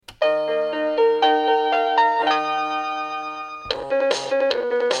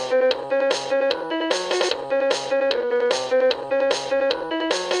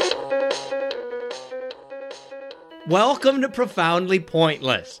Welcome to Profoundly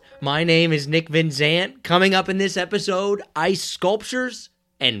Pointless. My name is Nick Vinzant. Coming up in this episode, ice sculptures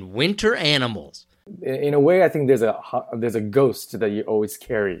and winter animals. In a way, I think there's a ghost that you always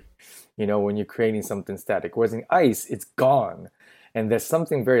carry, when you're creating something static. Whereas in ice, it's gone. And there's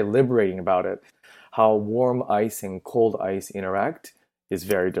something very liberating about it. How warm ice and cold ice interact is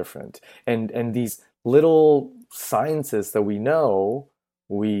very different. And these little sciences that we know,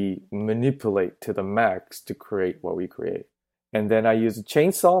 we manipulate to the max to create what we create. And then I use a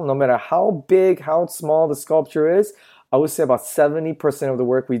chainsaw. No matter how big, how small the sculpture is, I would say about 70% of the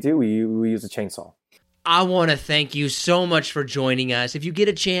work we do, we use a chainsaw. I want to thank you so much for joining us. If you get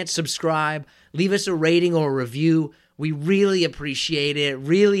a chance, subscribe, leave us a rating or a review. We really appreciate it. It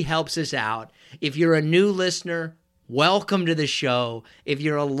really helps us out. If you're a new listener, welcome to the show. If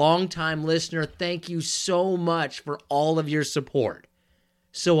you're a longtime listener, thank you so much for all of your support.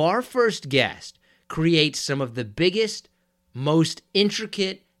 So our first guest creates some of the biggest, most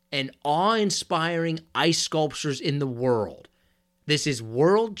intricate, and awe-inspiring ice sculptures in the world. This is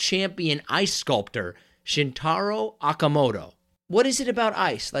world champion ice sculptor Shintaro Okamoto. What is it about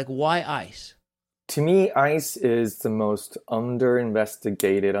ice? Like, why ice? To me, ice is the most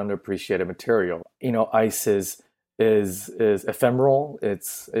under-investigated, underappreciated material. Ice is ephemeral.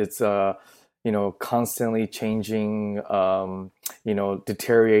 It's constantly changing,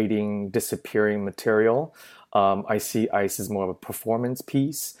 deteriorating, disappearing material. I see ice as more of a performance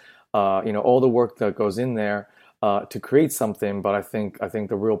piece. All the work that goes in there to create something, but I think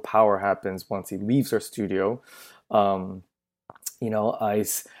the real power happens once he leaves our studio.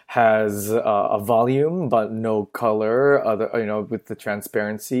 Ice has a volume but no color, with the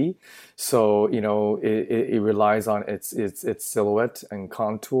transparency. So it relies on its silhouette and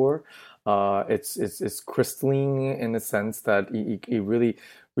contour. It's crystalline in the sense that it really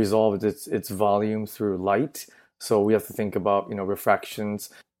resolves its volume through light. So we have to think about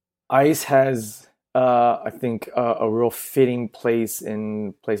refractions. Ice has I think a real fitting place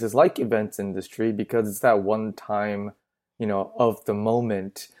in places like events industry because it's that one time of the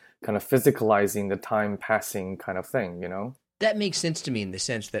moment, kind of physicalizing the time passing kind of thing. That makes sense to me in the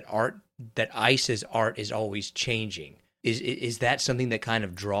sense that ice's art is always changing. Is that something that kind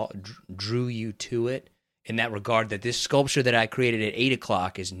of drew you to it in that regard, that this sculpture that I created at 8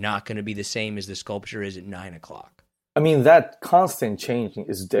 o'clock is not going to be the same as the sculpture is at 9 o'clock? I mean, that constant changing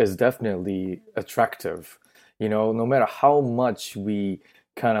is definitely attractive. No matter how much we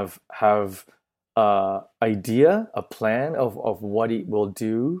kind of have a plan of what it will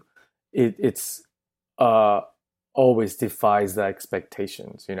do, it's always defies the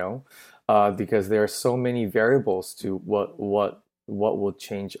expectations, because there are so many variables to what will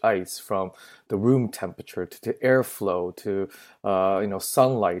change ice, from the room temperature to the airflow to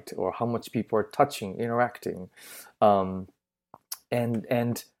sunlight, or how much people are touching, interacting, and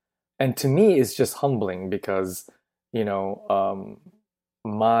to me it's just humbling because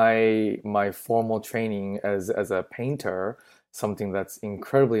my formal training as a painter, something that's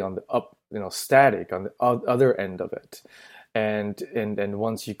incredibly on the static on the other end of it. And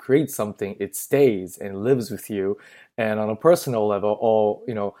once you create something, it stays and lives with you. And on a personal level,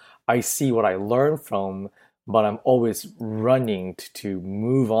 I see what I learn from, but I'm always running to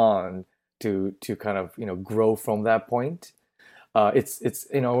move on to kind of grow from that point. It's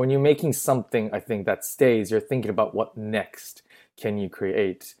when you're making something, I think that stays, you're thinking about what next can you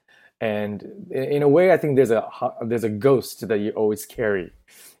create. And in a way, I think there's a ghost that you always carry,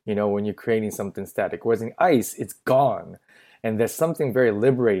 when you're creating something static. Whereas in ice, it's gone. And there's something very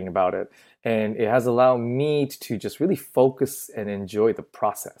liberating about it. And it has allowed me to just really focus and enjoy the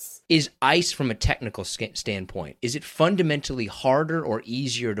process. Is ice, from a technical standpoint, is it fundamentally harder or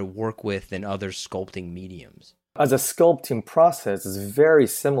easier to work with than other sculpting mediums? As a sculpting process, is very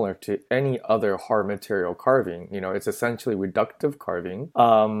similar to any other hard material carving. It's essentially reductive carving.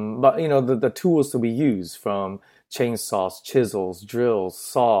 But the tools that we use, from chainsaws, chisels, drills,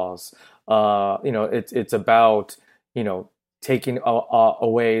 saws, it's about taking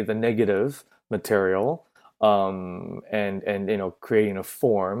away the negative material, and creating a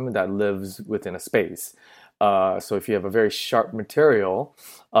form that lives within a space. So if you have a very sharp material,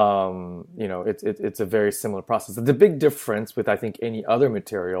 it's a very similar process. The big difference with, I think, any other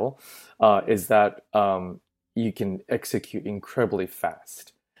material is that you can execute incredibly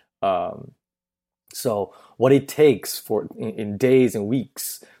fast. So what it takes for in days and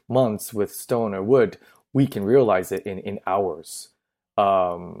weeks, months with stone or wood, we can realize it in hours.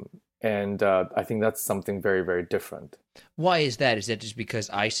 And I think that's something very, very different. Why is that? Is that just because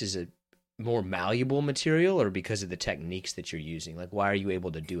ice is a more malleable material, or because of the techniques that you're using? Like, why are you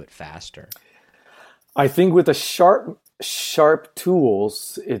able to do it faster? I think with the sharp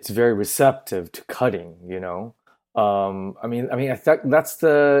tools, it's very receptive to cutting, you know. I think that's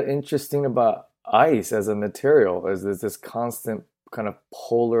the interesting about ice as a material is there's this constant kind of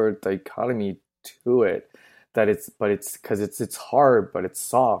polar dichotomy to it that it's because it's hard but it's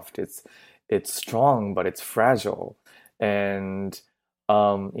soft, it's strong but it's fragile, and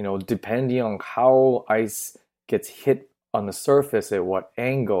depending on how ice gets hit on the surface at what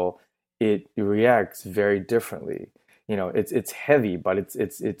angle, it reacts very differently. It's heavy, but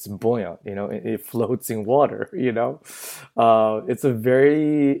it's buoyant. It floats in water. It's a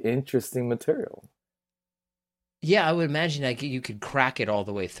very interesting material. Yeah, I would imagine like you could crack it all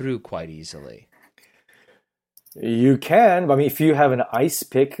the way through quite easily. You can, but I mean, if you have an ice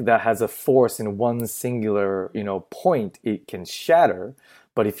pick that has a force in one singular, point, it can shatter.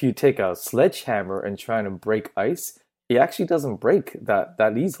 But if you take a sledgehammer and try to break ice, it actually doesn't break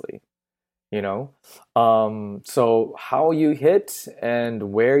that easily. So how you hit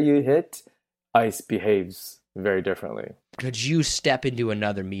and where you hit, ice behaves very differently. Could you step into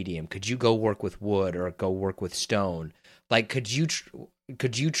another medium? Could you go work with wood or go work with stone? Like, could you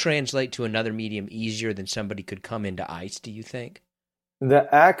translate to another medium easier than somebody could come into ice, do you think?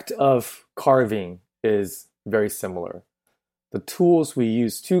 The act of carving is very similar. The tools we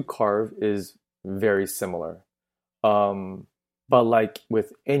use to carve is very similar. Um, but like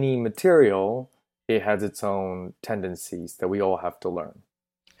with any material, it has its own tendencies that we all have to learn.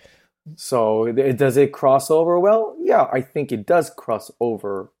 So does it cross over well? Yeah, I think it does cross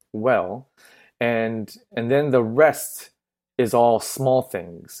over well. And then the rest is all small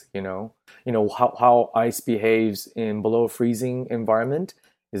things, how ice behaves in below freezing environment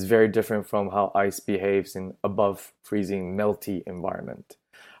is very different from how ice behaves in above freezing melty environment.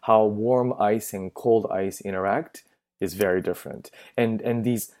 How warm ice and cold ice interact is very different. And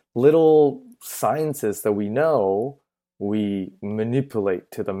these little sciences that we know, we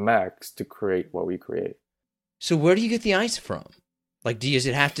manipulate to the max to create what we create. So where do you get the ice from? Like, is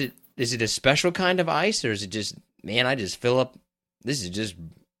it a special kind of ice, or is it just, man, I just fill up, this is just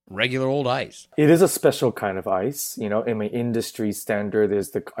regular old ice? It is a special kind of ice. In my industry standard, there's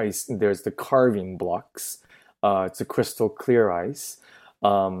the carving blocks. It's a crystal clear ice.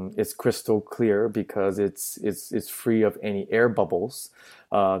 It's crystal clear because it's free of any air bubbles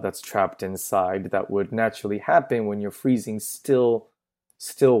that's trapped inside that would naturally happen when you're freezing still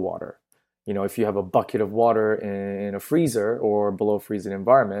water. If you have a bucket of water in a freezer or below freezing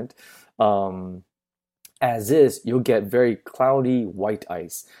environment, as is, you'll get very cloudy white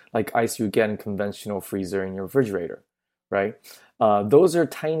ice, like ice you get in conventional freezer in your refrigerator, right? Those are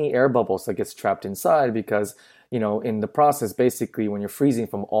tiny air bubbles that gets trapped inside because, in the process, basically, when you're freezing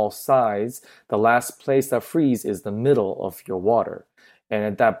from all sides, the last place that freeze is the middle of your water. And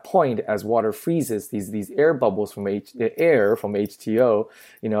at that point, as water freezes, these air bubbles from air from H2O,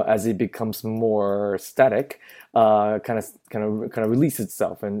 as it becomes more static, kind of release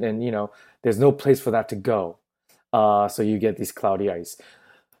itself, and there's no place for that to go. So you get these cloudy ice.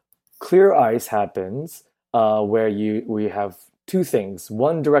 Clear ice happens where we have two things: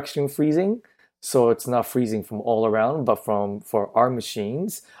 one direction freezing, so it's not freezing from all around, but for our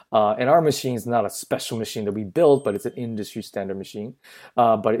machines. And our machine is not a special machine that we build, but it's an industry standard machine.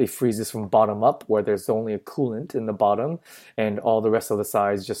 But it freezes from bottom up, where there's only a coolant in the bottom, and all the rest of the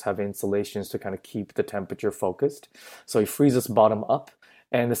sides just have insulations to kind of keep the temperature focused. So it freezes bottom up.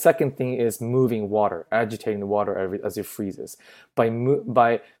 And the second thing is moving water, agitating the water as it freezes.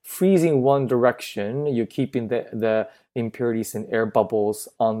 By freezing one direction, you're keeping the impurities and air bubbles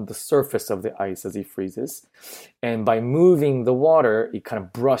on the surface of the ice as it freezes. And by moving the water, it kind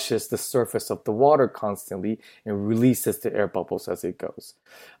of brushes the surface of the water constantly and releases the air bubbles as it goes.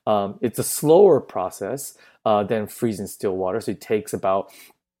 It's a slower process than freezing still water, so it takes about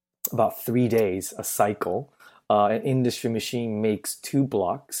 3 days a cycle. An industry machine makes 2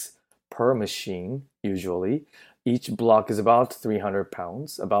 blocks per machine, usually. Each block is about 300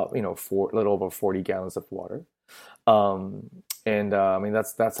 pounds, about, a little over 40 gallons of water.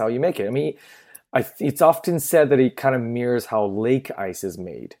 That's how you make it. It's often said that it kind of mirrors how lake ice is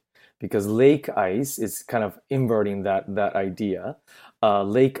made, because lake ice is kind of inverting that idea.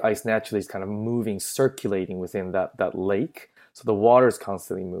 Lake ice naturally is kind of moving, circulating within that lake. So the water is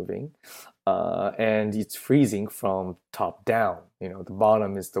constantly moving. And it's freezing from top down. The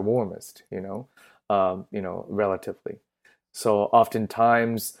bottom is the warmest, relatively. So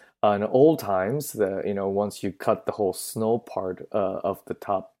oftentimes, in old times, once you cut the whole snow part of the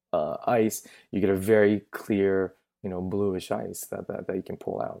top ice, you get a very clear, bluish ice that you can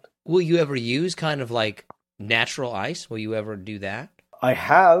pull out. Will you ever use kind of like natural ice? Will you ever do that? I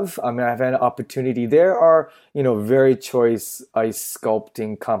have. I mean, I've had an opportunity. There are, very choice ice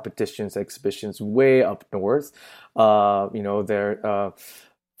sculpting competitions, exhibitions way up north. There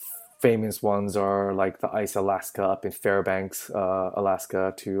famous ones are like the Ice Alaska up in Fairbanks,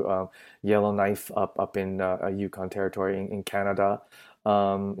 Alaska, to Yellowknife up in Yukon Territory in Canada.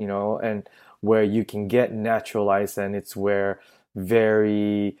 And where you can get natural ice, and it's where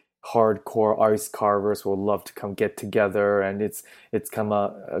very hardcore ice carvers will love to come get together, and it's become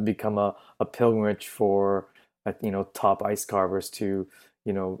a pilgrimage for top ice carvers to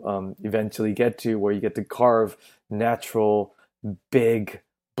eventually get to where you get to carve natural big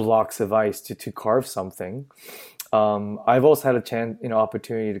blocks of ice to carve something. I've also had a chance,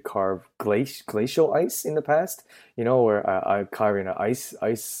 opportunity to carve glacial ice in the past. Where I carve in an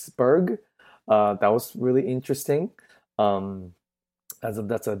iceberg. That was really interesting.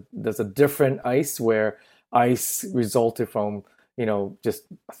 That's a different ice where ice resulted from just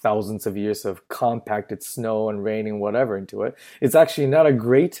thousands of years of compacted snow and rain and whatever into it. It's actually not a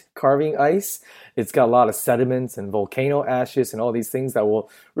great carving ice. It's got a lot of sediments and volcano ashes and all these things that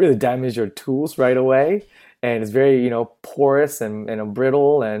will really damage your tools right away. And it's very porous and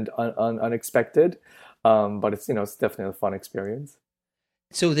brittle and unexpected. But it's definitely a fun experience.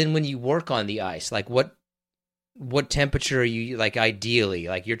 So then when you work on the ice, like what temperature are you, like, ideally,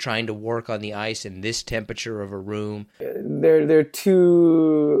 like you're trying to work on the ice in this temperature of a room? There are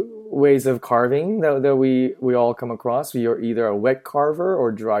two ways of carving that we all come across. You're either a wet carver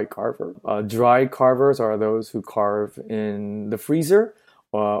or dry carver. Dry carvers are those who carve in the freezer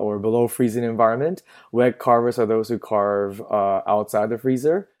or below freezing environment. Wet carvers are those who carve outside the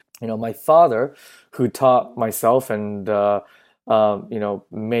freezer. My father, who taught myself and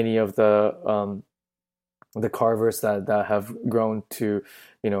many of the carvers that have grown to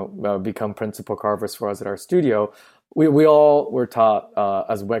become principal carvers for us at our studio, we all were taught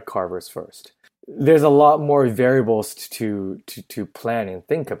as wet carvers first. There's a lot more variables to plan and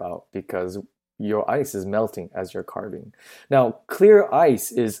think about because your ice is melting as you're carving. Now, clear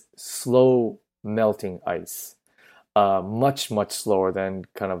ice is slow melting ice, much slower than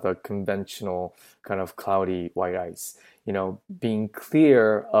kind of the conventional kind of cloudy white ice. Being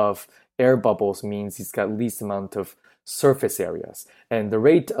clear of air bubbles means it's got least amount of surface areas, and the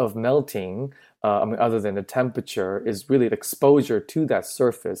rate of melting, other than the temperature, is really the exposure to that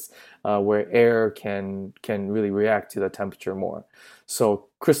surface, where air can really react to the temperature more. So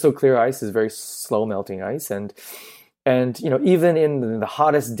crystal clear ice is very slow melting ice, and even in the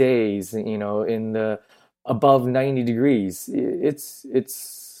hottest days, in the above 90 degrees, it's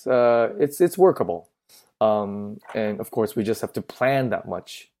workable. And of course, we just have to plan that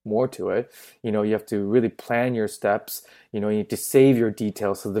much more to it. You have to really plan your steps. You need to save your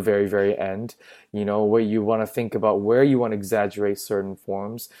details to the very, very end. What you want to think about, where you want to exaggerate certain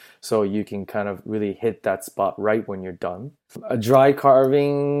forms, so you can kind of really hit that spot right when you're done. A dry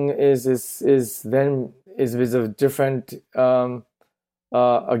carving is a different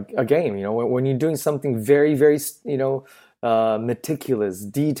a game. When you're doing something very, very meticulous,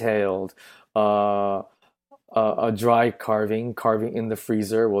 detailed. A dry carving in the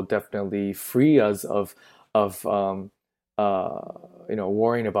freezer will definitely free us of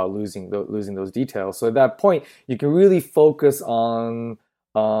worrying about losing those details. So at that point, you can really focus on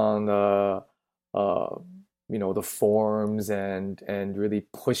the forms and really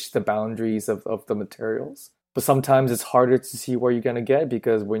push the boundaries of the materials. But sometimes it's harder to see where you're gonna get,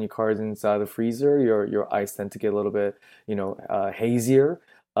 because when you carve inside the freezer, your ice tend to get a little bit hazier.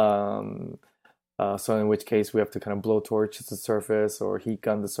 So in which case we have to kind of blowtorch the surface or heat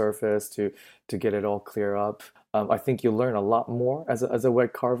gun the surface to get it all clear up. I think you learn a lot more as a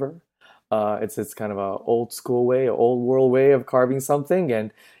wet carver. It's kind of a old school way, an old world way of carving something,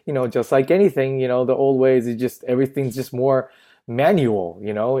 and just like anything, the old ways is just everything's just more manual.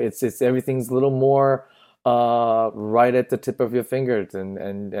 It's everything's a little more right at the tip of your fingers,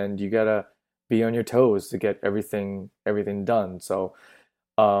 and you gotta be on your toes to get everything done. So.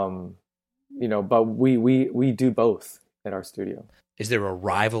 But we do both at our studio. Is there a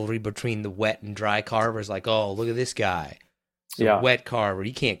rivalry between the wet and dry carvers? Like, oh, look at this guy. It's Yeah. a wet carver.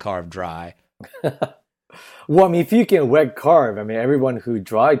 You can't carve dry. Well, if you can wet carve, everyone who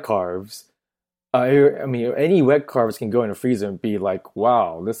dry carves, any wet carvers can go in the freezer and be like,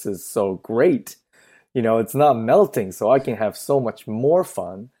 wow, this is so great. It's not melting, so I can have so much more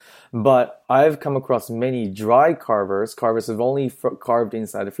fun. But I've come across many dry carvers who've only carved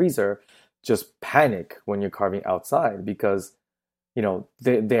inside the freezer, just panic when you're carving outside, because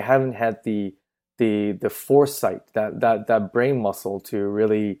they haven't had the foresight, that brain muscle to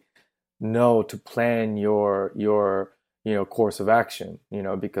really know to plan your course of action,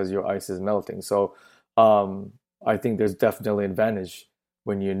 because your ice is melting. So I think there's definitely an advantage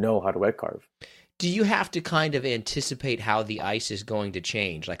when you know how to wet carve. Do you have to kind of anticipate how the ice is going to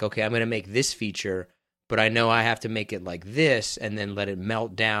change? Like, okay, I'm going to make this feature, but I know I have to make it like this and then let it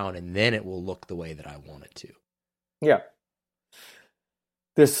melt down, and then it will look the way that I want it to. Yeah.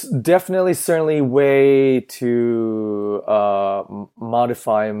 There's definitely certainly way to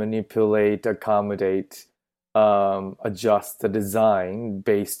modify, manipulate, accommodate, adjust the design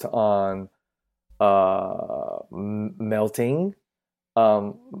based on melting.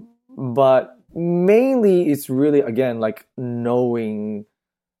 But mainly it's really, again, like knowing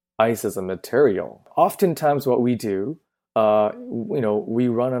ice as a material. Oftentimes what we do, we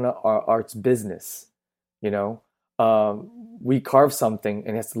run an arts business, we carve something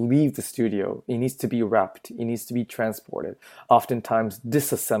and it has to leave the studio. It needs to be wrapped. It needs to be transported, oftentimes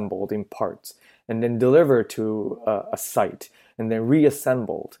disassembled in parts, and then delivered to a site, and then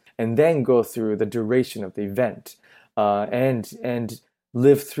reassembled, and then go through the duration of the event, and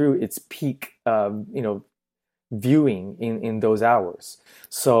live through its peak, viewing in those hours.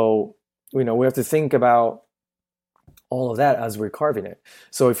 So, we have to think about all of that as we're carving it.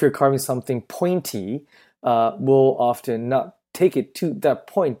 So if you're carving something pointy, we'll often not take it to that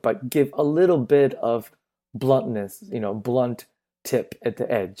point, but give a little bit of bluntness, blunt tip at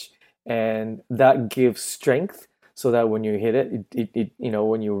the edge. And that gives strength so that when you hit it,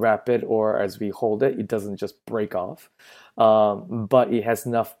 when you wrap it or as we hold it, it doesn't just break off. But it has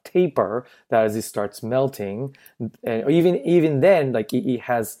enough taper that as it starts melting, and even then, like it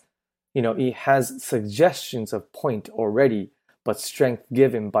has suggestions of point already, but strength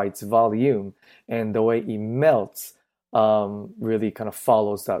given by its volume and the way it melts really kind of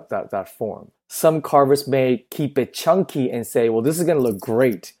follows that form. Some carvers may keep it chunky and say, well, this is going to look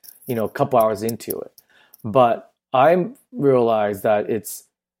great, a couple hours into it. But I realize that it's,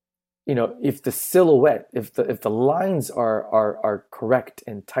 if the silhouette, if the lines are correct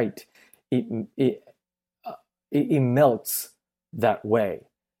and tight, it melts that way.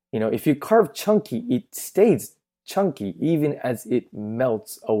 If you carve chunky, it stays chunky even as it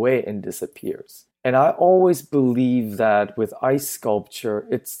melts away and disappears. And I always believe that with ice sculpture,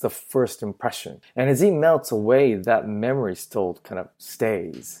 it's the first impression. And as it melts away, that memory still kind of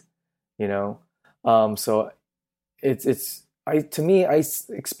stays, So to me,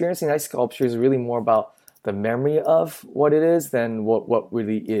 experiencing ice sculpture is really more about the memory of what it is than what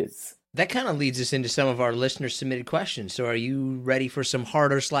really is. That kind of leads us into some of our listener-submitted questions. So are you ready for some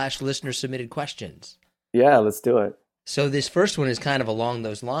harder/listener-submitted questions? Yeah, let's do it. So this first one is kind of along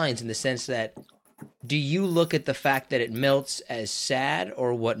those lines in the sense that, do you look at the fact that it melts as sad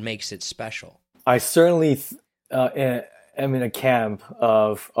or what makes it special? I certainly am in a camp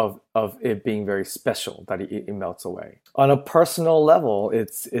of it being very special, that it melts away. On a personal level,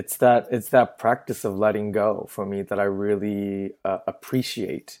 it's that practice of letting go for me that I really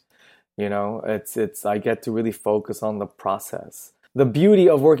appreciate. I get to really focus on the process. The beauty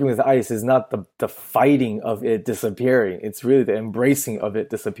of working with ice is not the fighting of it disappearing. It's really the embracing of it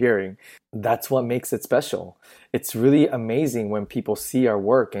disappearing. That's what makes it special. It's really amazing when people see our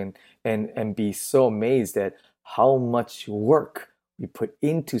work and be so amazed at how much work we put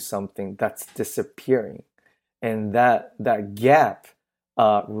into something that's disappearing. And that gap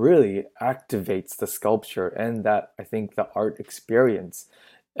really activates the sculpture and that, I think, the art experience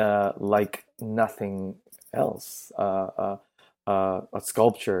like nothing else a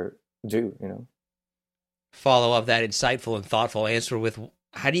sculpture do, Follow up that insightful and thoughtful answer with,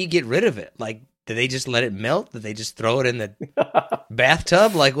 how do you get rid of it? Like, do they just let it melt? Do they just throw it in the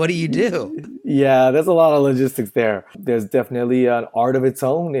bathtub? Like, what do you do? Yeah, there's a lot of logistics there. There's definitely an art of its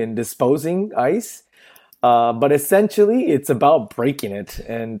own in disposing ice. But essentially, it's about breaking it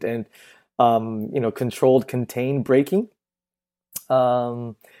and controlled, contained breaking.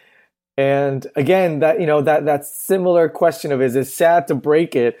 And again, that similar question of, is it sad to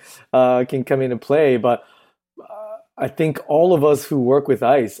break it, can come into play. But I think all of us who work with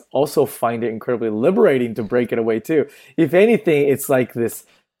ice also find it incredibly liberating to break it away too. If anything, it's like this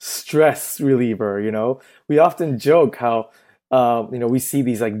stress reliever. We often joke how we see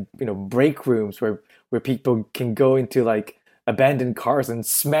these break rooms where people can go into like abandoned cars and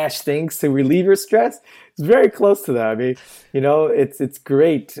smash things to relieve your stress. It's very close to that. I mean, it's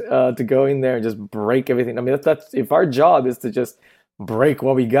great to go in there and just break everything. I mean, that's if our job is to just break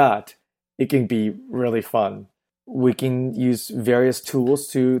what we got, it can be really fun. We can use various tools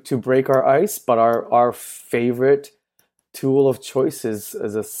to break our ice, but our favorite tool of choice is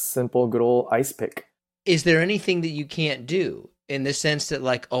a simple, good old ice pick. Is there anything that you can't do? in the sense that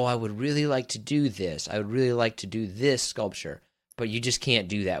like, oh, I would really like to do this. I would really like to do this sculpture, but you just can't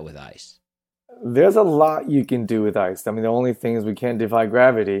do that with ice. There's a lot you can do with ice. I mean, the only thing is we can't defy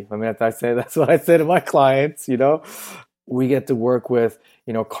gravity. I mean, that's what I say to my clients, We get to work with,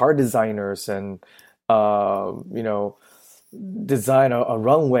 car designers and, design a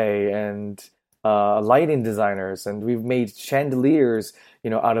runway and lighting designers. And we've made chandeliers,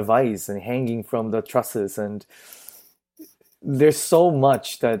 out of ice and hanging from the trusses. And there's so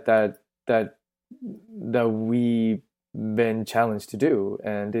much that we've been challenged to do,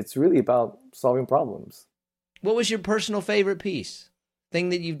 and it's really about solving problems. What was your personal favorite piece? Thing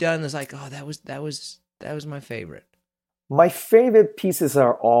that you've done that's like, oh, that was my favorite. My favorite pieces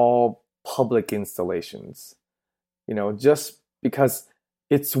are all public installations. Just because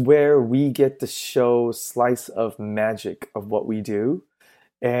it's where we get to show slice of magic of what we do,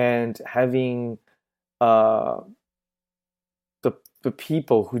 and having the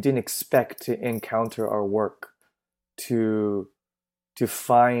people who didn't expect to encounter our work to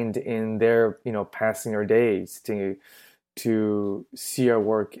find in their passing our days to see our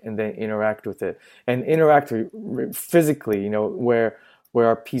work and then interact with it and interact physically, where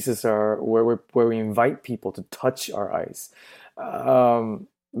our pieces are, where we invite people to touch our ice.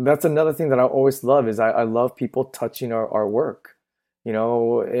 That's another thing that I always love is I love people touching our work.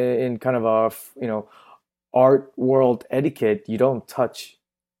 In kind of a art world etiquette, you don't touch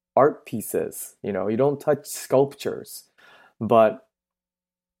art pieces, you don't touch sculptures. But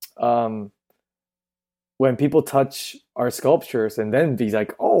when people touch our sculptures and then be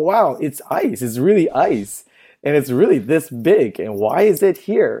like, oh wow, it's ice, it's really ice, and it's really this big, and why is it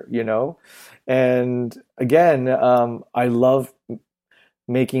here? And again, I love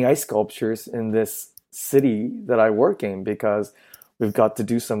making ice sculptures in this city that I work in because we've got to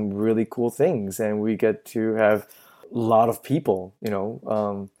do some really cool things, and we get to have a lot of people,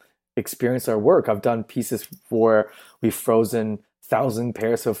 experience our work. I've done pieces where we've frozen 1,000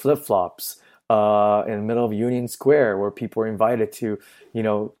 pairs of flip-flops in the middle of Union Square, where people are invited to,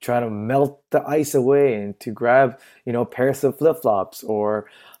 try to melt the ice away and to grab, pairs of flip-flops. Or,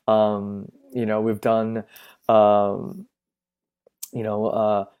 we've done,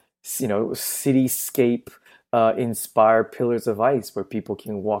 cityscape inspired pillars of ice where people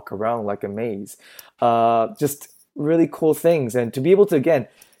can walk around like a maze. Just really cool things, and to be able to again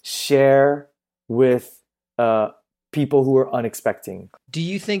share with people who are unexpecting. Do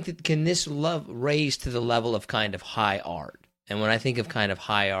you think that can this love raise to the level of kind of high art? And when I think of kind of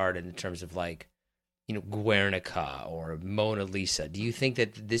high art in terms of like, Guernica or Mona Lisa, do you think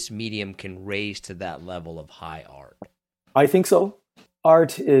that this medium can raise to that level of high art? I think so.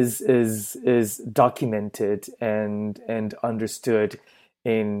 Art is documented and understood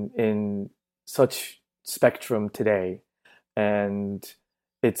in such spectrum today, and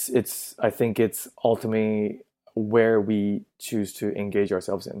I think it's ultimately where we choose to engage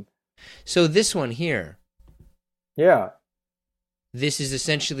ourselves in. So this one here, yeah, this is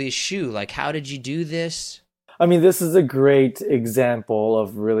essentially a shoe. Like, how did you do this? I mean, this is a great example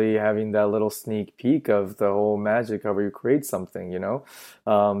of really having that little sneak peek of the whole magic of how you create something.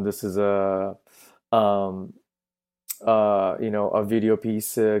 This is a video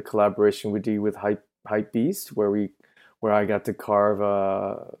piece collaboration we did with Hypebeast, where I got to carve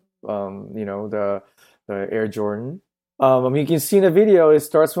the Air Jordan. You can see in the video it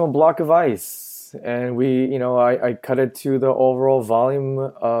starts from a block of ice, and I cut it to the overall volume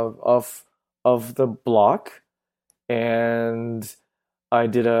of the block, and I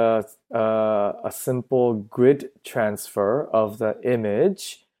did a simple grid transfer of the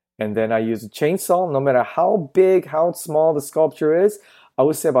image, and then I used a chainsaw. No matter how big, how small the sculpture is, I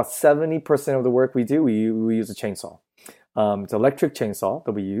would say about 70% of the work we do, we use a chainsaw. It's an electric chainsaw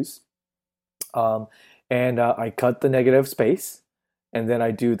that we use. And I cut the negative space, and then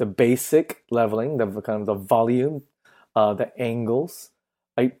I do the basic leveling, the kind of the volume, the angles.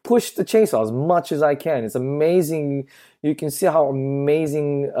 I push the chainsaw as much as I can. It's amazing. You can see how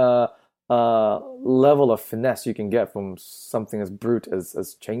amazing level of finesse you can get from something as brute as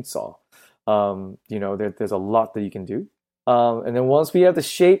chainsaw. There's a lot that you can do. And then once we have the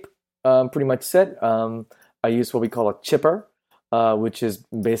shape pretty much set, I use what we call a chipper, which is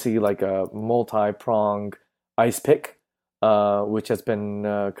basically like a multi-prong ice pick, which has been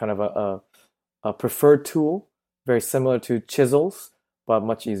kind of a preferred tool, very similar to chisels, but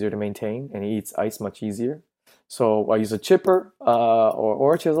much easier to maintain, and it eats ice much easier. So I use a chipper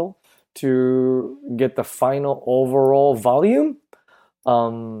or a chisel to get the final overall volume,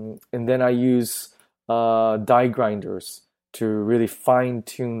 and then I use die grinders to really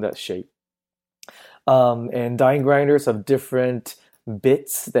fine-tune that shape. and die grinders of different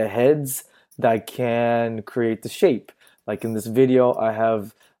bits, the heads that can create the shape. Like in this video, I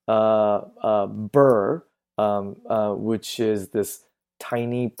have burr, which is this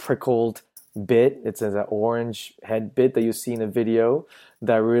tiny prickled bit. It's an orange head bit that you see in the video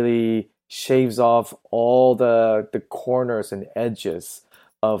that really shaves off all the corners and edges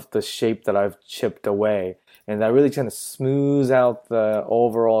of the shape that I've chipped away. And that really kind of smooths out the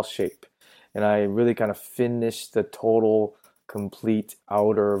overall shape. And I really kind of finish the total complete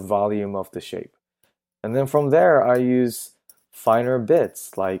outer volume of the shape. And then from there, I use finer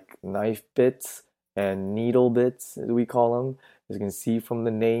bits like knife bits and needle bits, as we call them. As you can see from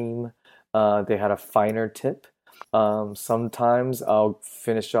the name, they had a finer tip. Sometimes I'll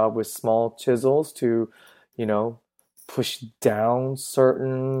finish off with small chisels to, push down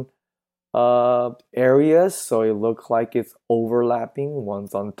certain areas so it looks like it's overlapping,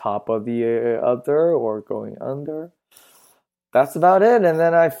 one's on top of the other or going under. That's about it. And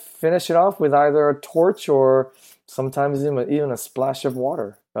then I finish it off with either a torch or sometimes even a splash of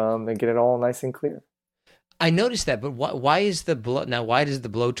water, and get it all nice and clear. I noticed that, but why is the why does the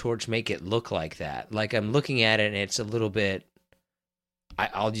blowtorch make it look like that? Like I'm looking at it and it's a little bit,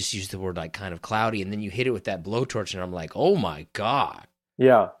 I'll just use the word like kind of cloudy, and then you hit it with that blowtorch and I'm like, oh my God.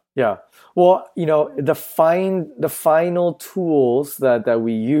 Yeah. Well, the final tools that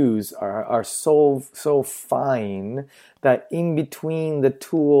we use are so fine that in between the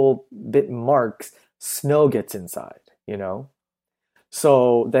tool bit marks, snow gets inside,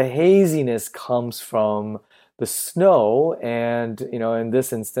 So the haziness comes from the snow, and in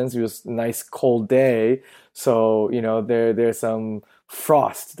this instance it was a nice cold day, so there's some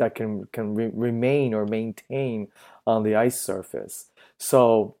frost that can remain or maintain on the ice surface.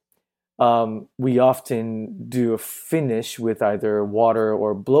 So we often do a finish with either water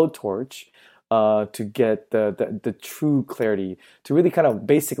or blowtorch to get the true clarity, to really kind of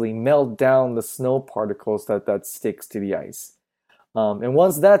basically melt down the snow particles that sticks to the ice. And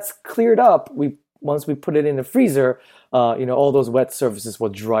once that's cleared up, once we put it in the freezer, all those wet surfaces will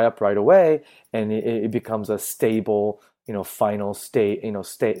dry up right away, and it becomes a stable, final stage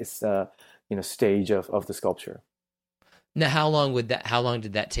of the sculpture. Now, how long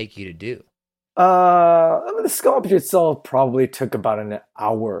did that take you to do? The sculpture itself probably took about an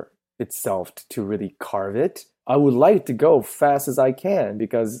hour itself to really carve it. I would like to go fast as I can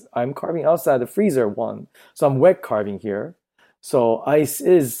because I'm carving outside the freezer one, so I'm wet carving here. So ice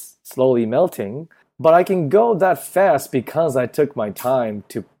is slowly melting, but I can go that fast because I took my time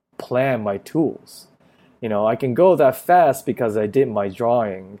to plan my tools. I can go that fast because I did my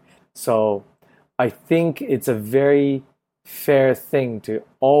drawing. So I think it's a very fair thing to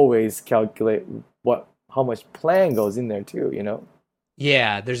always calculate how much plan goes in there too,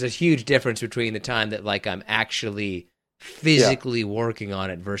 Yeah, there's a huge difference between the time that like I'm actually physically working on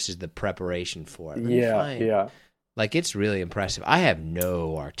it versus the preparation for it. Yeah. Like it's really impressive. I have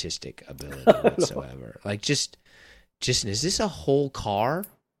no artistic ability whatsoever. Like just is this a whole car?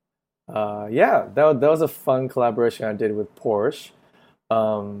 Yeah, that was a fun collaboration I did with Porsche.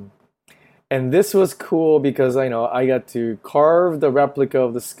 And this was cool because I got to carve the replica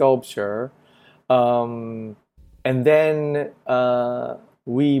of the sculpture, and then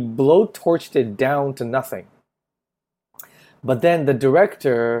we blowtorched it down to nothing. But then the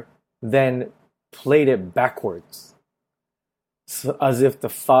director then played it backwards, so as if the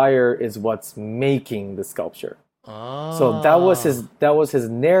fire is what's making the sculpture. Oh. So that was his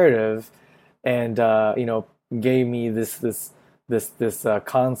narrative, and gave me this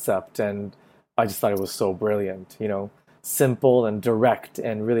concept, and I just thought it was so brilliant, simple and direct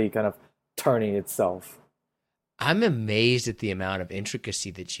and really kind of turning itself. I'm amazed at the amount of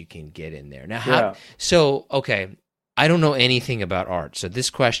intricacy that you can get in there. Now, okay, I don't know anything about art, so this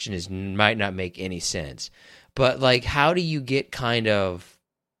question might not make any sense. But like, how do you get kind of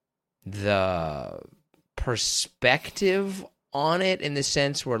the perspective on it in the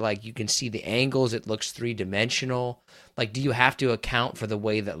sense where like you can see the angles, it looks three-dimensional? Like, do you have to account for the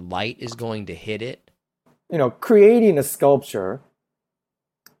way that light is going to hit it? Creating a sculpture,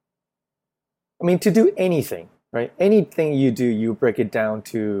 to do anything, right? Anything you do, you break it down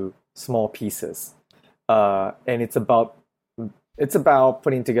to small pieces. And it's about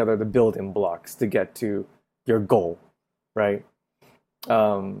putting together the building blocks to get to your goal, right?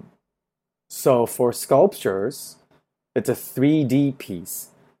 So for sculptures, it's a 3D piece.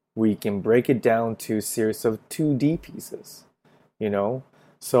 We can break it down to a series of 2D pieces,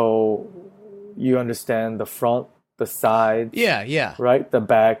 So you understand the front, the sides, yeah, right? The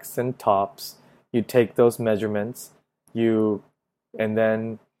backs and tops. You take those measurements, and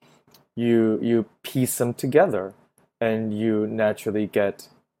then you piece them together, and you naturally get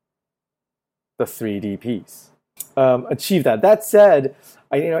the 3D piece. Achieve that. That said,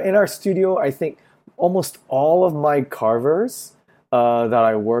 in our studio, I think almost all of my carvers that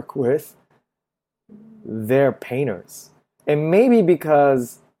I work with, they're painters, and maybe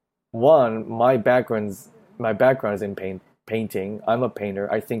because one, my background is in painting. I'm a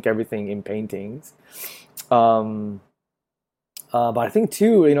painter. I think everything in paintings. But I think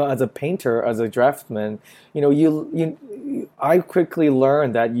too, as a painter, as a draftsman, I quickly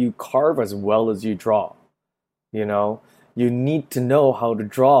learned that you carve as well as you draw. You know, you need to know how to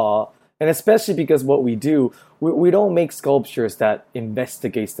draw, and especially because what we do, we don't make sculptures that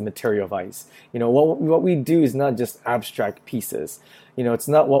investigates the material of ice. What we do is not just abstract pieces. It's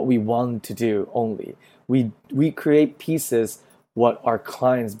not what we want to do only. We create pieces what our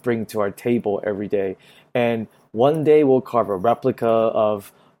clients bring to our table every day, and one day we'll carve a replica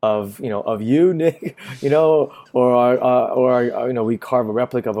of you, Nick, or we carve a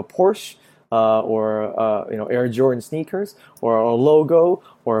replica of a Porsche, or Air Jordan sneakers, or a logo,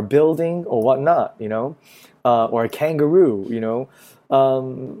 or a building, or whatnot, or a kangaroo,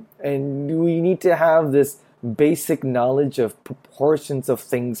 and we need to have this basic knowledge of proportions of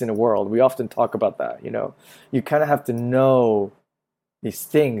things in the world. We often talk about that, you kind of have to know these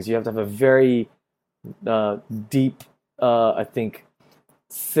things. You have to have a very deep, I think,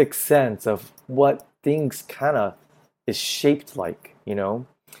 sixth sense of what things kind of is shaped like,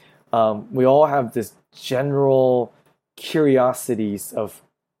 we all have this general curiosities of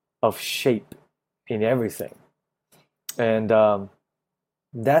shape in everything, and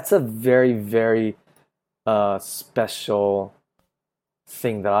that's a very, very special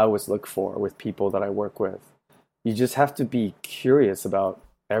thing that I always look for with people that I work with. You just have to be curious about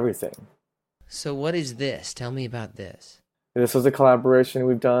everything. So what is this? Tell me about this. This was a collaboration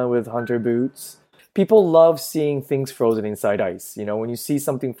we've done with Hunter Boots. People love seeing things frozen inside ice. When you see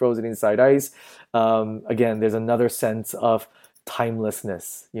something frozen inside ice, again, there's another sense of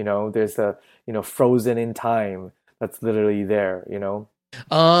timelessness. There's the, frozen in time that's literally there,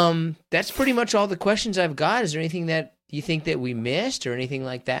 That's pretty much all the questions I've got. Is there anything that you think that we missed or anything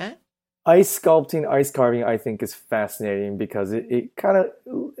like that? Ice sculpting, ice carving, I think is fascinating because it kind of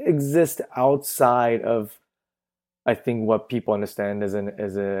exists outside of, I think, what people understand as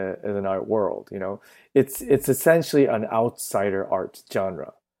an art world. It's essentially an outsider art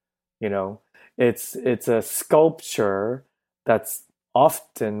genre. It's a sculpture that's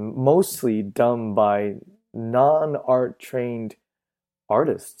often mostly done by non-art trained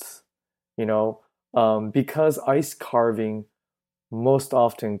artists. Because ice carving most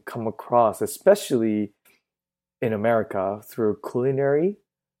often come across, especially in America, through culinary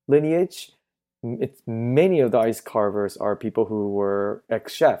lineage. Many of the ice carvers are people who were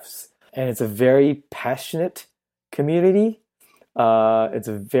ex-chefs, and it's a very passionate community. It's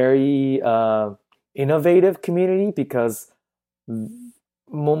a very innovative community because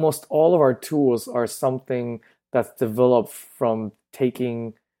almost all of our tools are something that's developed from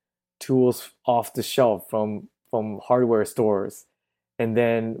taking tools off the shelf from hardware stores, and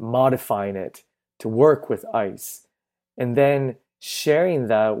then modifying it to work with ice, and then sharing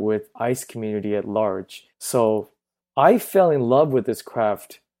that with ice community at large. So I fell in love with this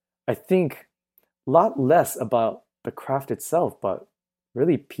craft, I think, a lot less about the craft itself, but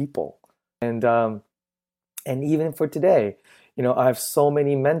really people. And even for today, I have so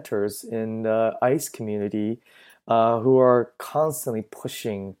many mentors in the ice community who are constantly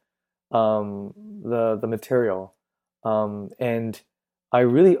pushing the material. And I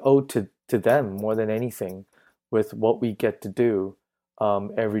really owe to them more than anything with what we get to do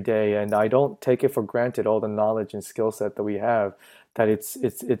every day. And I don't take it for granted, all the knowledge and skill set that we have, that it's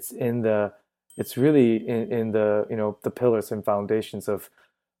really in the the pillars and foundations of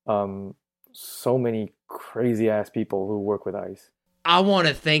so many crazy ass people who work with ice. I want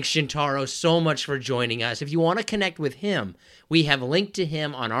to thank Shintaro so much for joining us. If you want to connect with him, we have linked to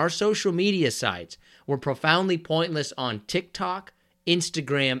him on our social media sites. We're Profoundly Pointless on TikTok,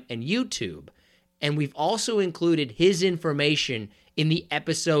 Instagram, and YouTube. And we've also included his information in the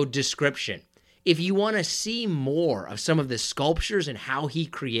episode description. If you want to see more of some of the sculptures and how he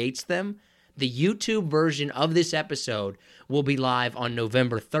creates them, the YouTube version of this episode will be live on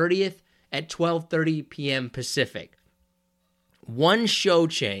November 30th at 12:30 p.m. Pacific. One show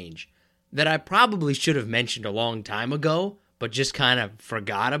change that I probably should have mentioned a long time ago, but just kind of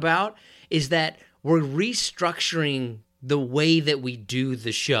forgot about, is that we're restructuring the way that we do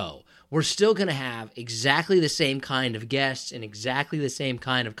the show. We're still going to have exactly the same kind of guests and exactly the same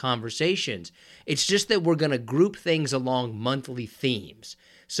kind of conversations. It's just that we're going to group things along monthly themes.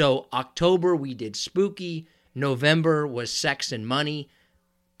 So October, we did spooky. November was sex and money.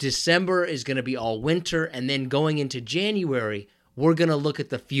 December is going to be all winter. And then going into January, we're going to look at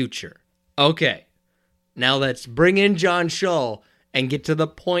the future. Okay, now let's bring in John Shull and get to the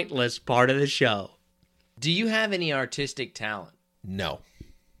pointless part of the show. Do you have any artistic talent? No.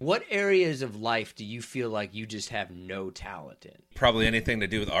 What areas of life do you feel like you just have no talent in? Probably anything to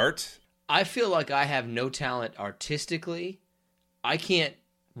do with art. I feel like I have no talent artistically. I can't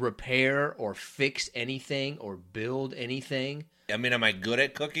repair or fix anything or build anything. I mean, am I good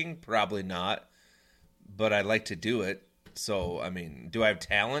at cooking? Probably not. But I like to do it. So, I mean, do I have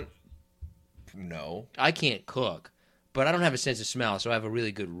talent? No. I can't cook, but I don't have a sense of smell, so I have a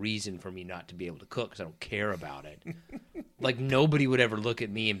really good reason for me not to be able to cook because I don't care about it. Like, nobody would ever look at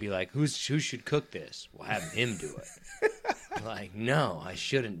me and be like, who should cook this? Well, have him do it. Like, no, I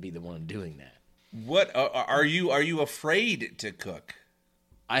shouldn't be the one doing that. What are you afraid to cook?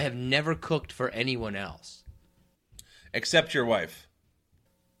 I have never cooked for anyone else. Except your wife.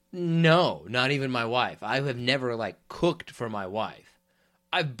 No, not even my wife. I have never, cooked for my wife.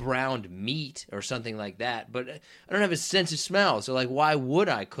 I've browned meat or something like that, but I don't have a sense of smell. So, why would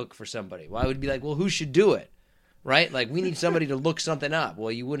I cook for somebody? Why would it be like, well, who should do it? Right? Like, we need somebody to look something up.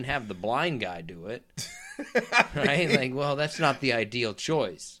 Well, you wouldn't have the blind guy do it. Right? Like, well, that's not the ideal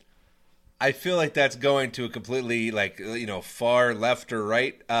choice. I feel like that's going to a completely, far left or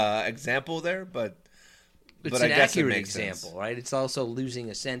right example there, but It's I an guess it accurate makes example, sense. right? It's also losing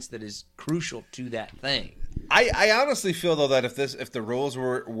a sense that is crucial to that thing. I honestly feel though that if the roles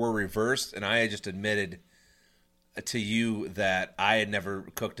were reversed and I had just admitted to you that I had never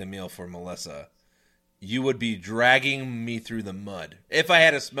cooked a meal for Melissa, you would be dragging me through the mud if I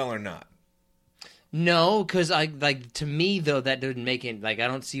had a smell or not. No, because to me though that doesn't make it I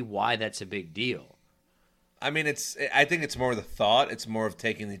don't see why that's a big deal. I mean, I think it's more the thought. It's more of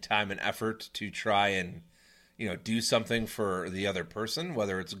taking the time and effort to try and do something for the other person,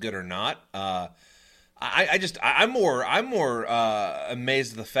 whether it's good or not. I'm more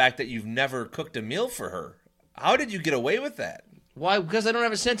amazed at the fact that you've never cooked a meal for her. How did you get away with that? Why? Because I don't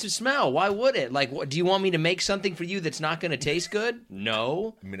have a sense of smell. Why would it? Do you want me to make something for you that's not going to taste good?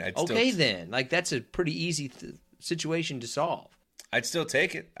 No. I mean, then. That's a pretty easy situation to solve. I'd still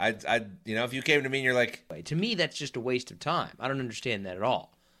take it. If you came to me and you're like, to me, that's just a waste of time. I don't understand that at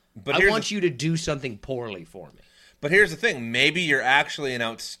all. But I want you to do something poorly for me. But here's the thing. Maybe you're actually an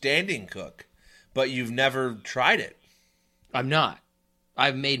outstanding cook, but you've never tried it. I'm not.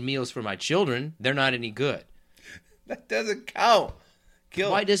 I've made meals for my children. They're not any good. That doesn't count.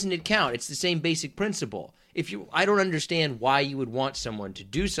 Why doesn't it count? It's the same basic principle. I don't understand why you would want someone to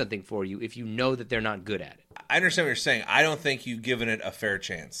do something for you if you know that they're not good at it. I understand what you're saying. I don't think you've given it a fair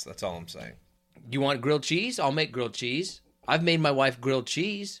chance. That's all I'm saying. You want grilled cheese? I'll make grilled cheese. I've made my wife grilled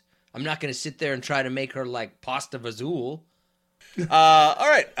cheese. I'm not going to sit there and try to make her like pasta vazul. All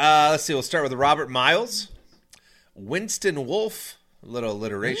right. Let's see. We'll start with Robert Miles. Winston Wolfe. A little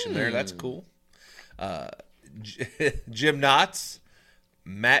alliteration there. That's cool. Jim Knotts.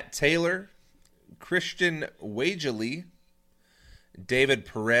 Matt Taylor. Christian Wagely. David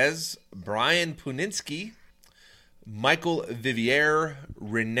Perez. Brian Puninsky. Michael Vivier.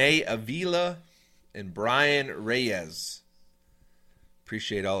 Renee Avila. And Brian Reyes.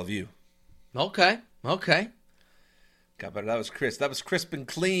 Appreciate all of you. Okay. God, but that was Chris. That was crisp and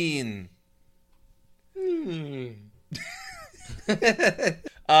clean.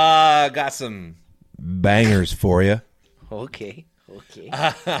 Got some bangers for you. Okay.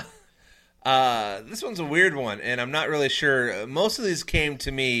 This one's a weird one, and I'm not really sure. Most of these came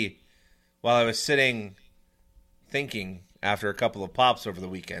to me while I was sitting thinking after a couple of pops over the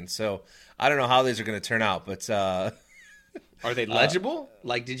weekend. So I don't know how these are going to turn out, but are they legible?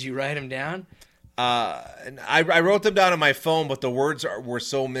 Did you write them down? I wrote them down on my phone, but the words were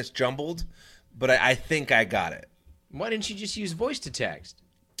so misjumbled. But I think I got it. Why didn't you just use voice to text?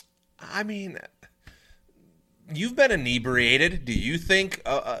 I mean, you've been inebriated. Do you think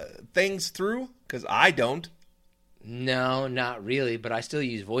things through? Because I don't. No, not really, but I still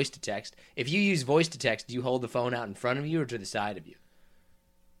use voice to text. If you use voice to text, do you hold the phone out in front of you or to the side of you?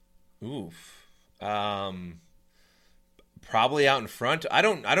 Oof. Probably out in front. I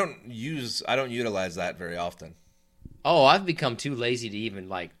don't utilize that very often. Oh, I've become too lazy to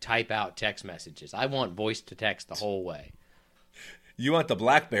even type out text messages. I want voice to text the whole way. You want the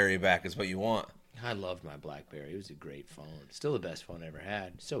BlackBerry back is what you want. I loved my BlackBerry. It was a great phone. Still the best phone I ever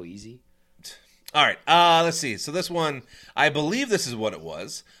had. So easy. All right. Let's see. So this one, I believe this is what it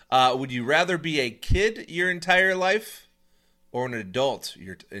was. Would you rather be a kid your entire life or an adult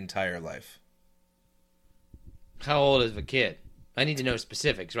your entire life? How old is a kid? I need to know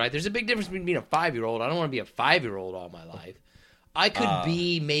specifics, right? There's a big difference between being a 5-year-old. I don't want to be a 5-year-old all my life. I could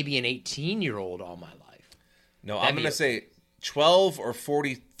be maybe an 18-year-old all my life. No, I'm going to say 12 or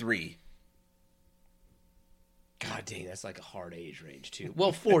 43. God dang, that's like a hard age range, too.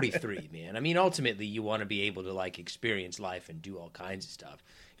 Well, 43, man. I mean, ultimately, you want to be able to, like, experience life and do all kinds of stuff.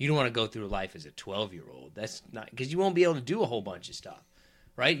 You don't want to go through life as a 12-year-old. That's not... Because you won't be able to do a whole bunch of stuff,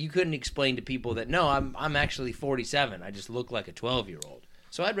 right? You couldn't explain to people that, no, I'm actually 47. I just look like a 12-year-old.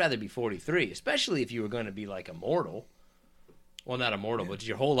 So I'd rather be 43, especially if you were going to be, like, immortal. Well, not immortal, but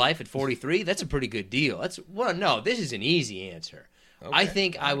your whole life at 43? That's a pretty good deal. No, this is an easy answer. Okay. I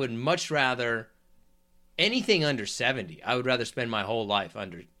think I would much rather... Anything under 70, I would rather spend my whole life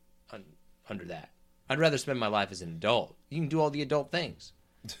under that. I'd rather spend my life as an adult. You can do all the adult things.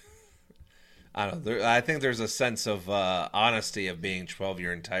 I don't know. I think there's a sense of honesty of being 12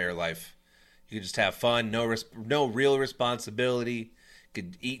 your entire life. You could just have fun, no real responsibility. You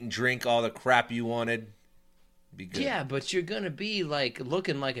could eat and drink all the crap you wanted. Be good. Yeah, but you're going to be like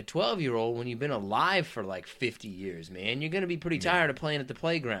looking like a 12-year-old when you've been alive for like 50 years, man. You're going to be pretty tired of playing at the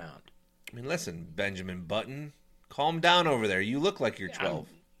playground. I mean, listen, Benjamin Button, calm down over there. You look like you're 12.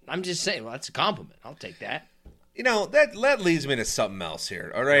 I'm just saying, well, that's a compliment. I'll take that. You know, that leads me to something else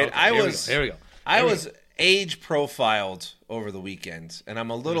here, all right? Okay, here we go. I was age profiled over the weekend, and I'm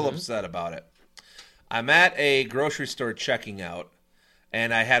a little upset about it. I'm at a grocery store checking out,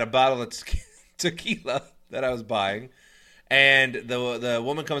 and I had a bottle of tequila that I was buying, and the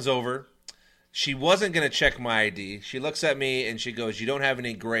woman comes over. She wasn't going to check my ID. She looks at me, and she goes, "You don't have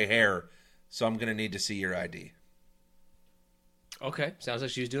any gray hair, so I'm going to need to see your ID." Okay, sounds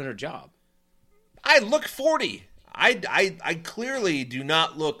like she was doing her job. I look 40. I clearly do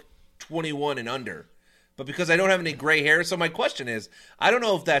not look 21 and under. But because I don't have any gray hair, so my question is, I don't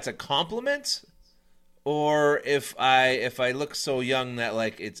know if that's a compliment or if I look so young that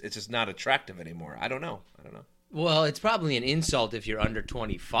like it's just not attractive anymore. I don't know. Well, it's probably an insult if you're under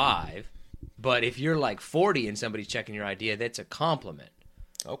 25, but if you're like 40 and somebody's checking your ID, that's a compliment.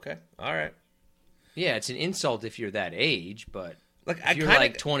 Okay. All right. Yeah, it's an insult if you're that age, but like if you're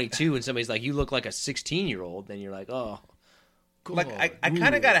like 22 and somebody's like, you look like a 16-year-old, then you're like, oh, cool. Like I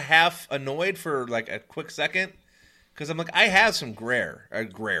kind of got a half annoyed for like a quick second because I'm like, I have some gray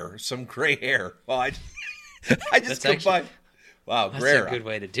hair. Well, I just go by. Wow, that's gray. That's a good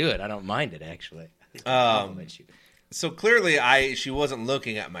way to do it. I don't mind it actually. So clearly, she wasn't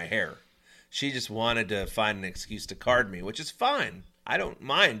looking at my hair. She just wanted to find an excuse to card me, which is fine. I don't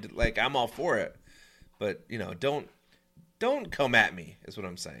mind. Like I'm all for it, but you know, don't come at me. Is what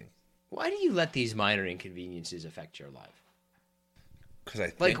I'm saying. Why do you let these minor inconveniences affect your life? Because I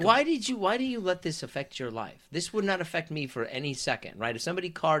think like why do you let this affect your life? This would not affect me for any second, right? If somebody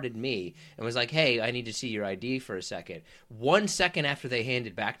carded me and was like, "Hey, I need to see your ID for a second," 1 second after they hand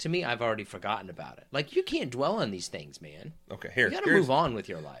it back to me, I've already forgotten about it. Like you can't dwell on these things, man. Okay, you got to move on with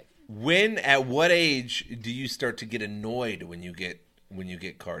your life. At what age do you start to get annoyed when you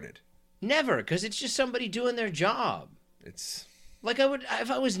get carded? Never, because it's just somebody doing their job. It's like if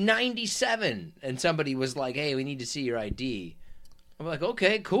I was 97 and somebody was like, "Hey, we need to see your ID." I'm like,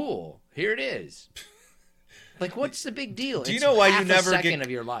 okay, cool. Here it is. Like, what's the big deal? Do you know why you never get a second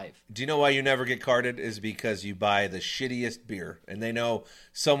of your life? Do you know why you never get carded? Is because you buy the shittiest beer, and they know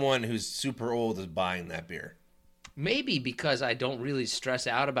someone who's super old is buying that beer. Maybe because I don't really stress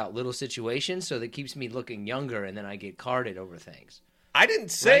out about little situations, so that keeps me looking younger, and then I get carded over things. I didn't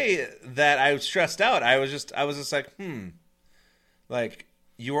say that I was stressed out. I was just like, like.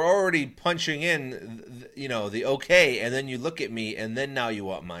 You were already punching in, the okay, and then you look at me, and then now you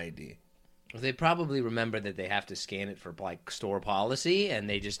want my ID. They probably remember that they have to scan it for like store policy, and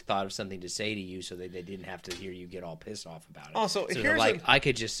they just thought of something to say to you so that they didn't have to hear you get all pissed off about it. Also, so they're like, I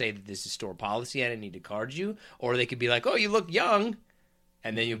could just say that this is store policy, I didn't need to card you, or they could be like, "Oh, you look young,"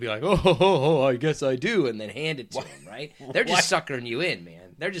 and then you'll be like, "Oh, I guess I do," and then hand it to them, right? They're just suckering you in,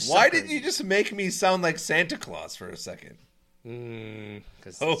 man. They're just. Why did you just make me sound like Santa Claus for a second? Well,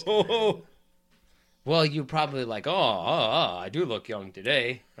 you're probably like, I do look young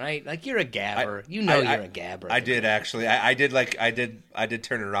today, right? Like you're a gabber. You're a gabber. I did actually. I did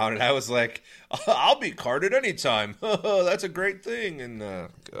turn around and I was like, I'll be carded anytime. That's a great thing. And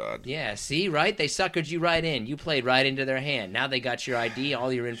God. Yeah, see, right? They suckered you right in. You played right into their hand. Now they got your ID,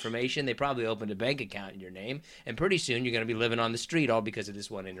 all your information. They probably opened a bank account in your name, and pretty soon you're going to be living on the street all because of this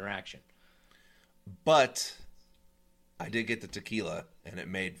one interaction. But I did get the tequila, and it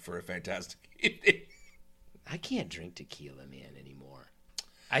made for a fantastic evening. I can't drink tequila, man, anymore.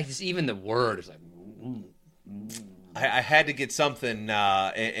 Even the word is like. I had to get something,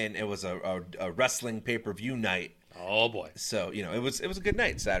 and it was a wrestling pay-per-view night. Oh boy. So it was a good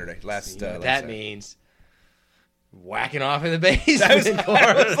night Saturday. Last that Saturday. means whacking off in the basement.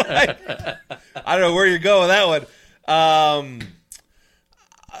 I don't know where you're going with that one.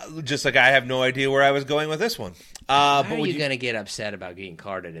 Just like I have no idea where I was going with this one. How but are you going to get upset about getting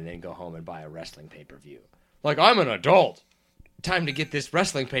carded and then go home and buy a wrestling pay-per-view? Like, I'm an adult. Time to get this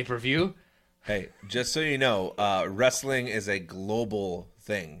wrestling pay-per-view. Hey, just so you know, wrestling is a global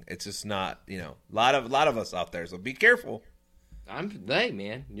thing. It's just not, a lot of us out there. So be careful. Hey,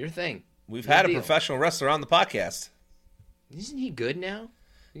 man, your thing. We've Your had deal. a professional wrestler on the podcast. Isn't he good now?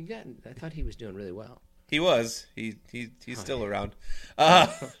 I thought he was doing really well. He was. He's still around.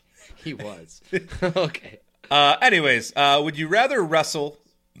 He was. Okay. Anyways, would you rather wrestle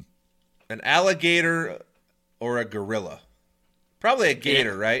an alligator or a gorilla? Probably a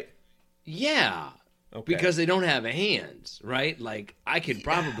gator, right? Yeah. Okay. Because they don't have hands, right? Like, I could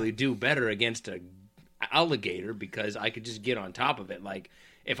probably do better against a alligator because I could just get on top of it. Like,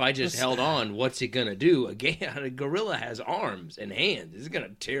 if I just held on, what's it going to do? A gorilla has arms and hands. It's going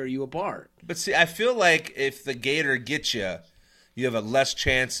to tear you apart. But see, I feel like if the gator gets you, you have a less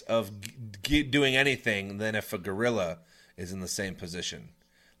chance of doing anything than if a gorilla is in the same position.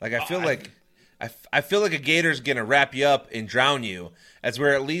 Like, I feel like a gator's going to wrap you up and drown you, as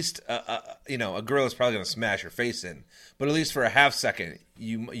where at least, a gorilla's probably going to smash your face in. But at least for a half second,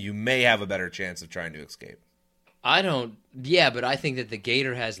 you may have a better chance of trying to escape. But I think that the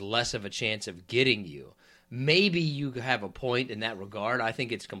gator has less of a chance of getting you. Maybe you have a point in that regard. I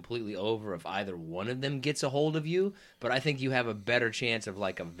think it's completely over if either one of them gets a hold of you, but I think you have a better chance of,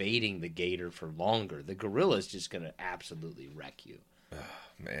 like, evading the gator for longer. The gorilla's just going to absolutely wreck you. Oh,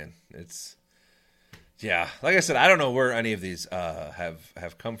 man, yeah, like I said, I don't know where any of these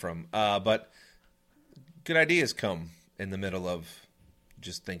have come from, but good ideas come in the middle of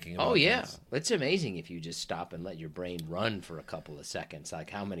just thinking about things. It's amazing if you just stop and let your brain run for a couple of seconds.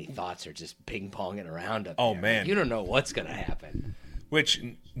 Like, how many thoughts are just ping-ponging around up there. Man. You don't know what's going to happen. Which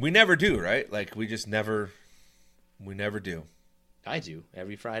we never do, right? Like, we never do. I do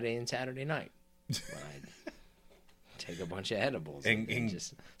every Friday and Saturday night. When I take a bunch of edibles and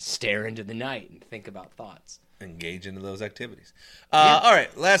just stare into the night and think about thoughts. Engage into those activities. All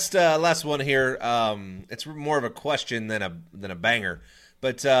right, last one here. It's more of a question than a banger.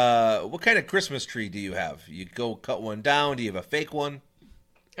 But what kind of Christmas tree do you have? You go cut one down. Do you have a fake one?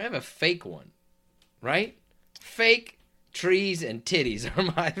 I have a fake one, right? Fake trees and titties are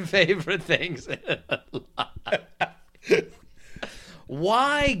my favorite things in life.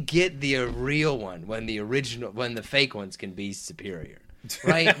 Why get the real one when the fake ones can be superior,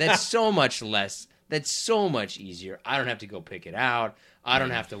 right? That's so much less. That's so much easier. I don't have to go pick it out. I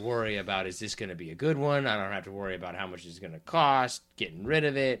don't have to worry about, is this going to be a good one? I don't have to worry about how much it's going to cost, getting rid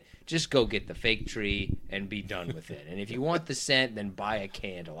of it. Just go get the fake tree and be done with it. And if you want the scent, then buy a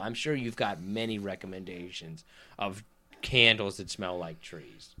candle. I'm sure you've got many recommendations of candles that smell like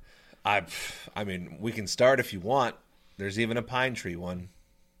trees. I mean, we can start if you want. There's even a pine tree one.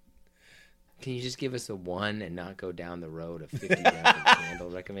 Can you just give us a one and not go down the road of 50 different candle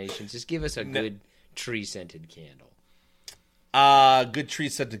recommendations? Just give us a good tree-scented candle. Good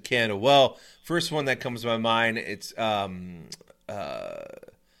tree-scented candle. Well, first one that comes to my mind, it's I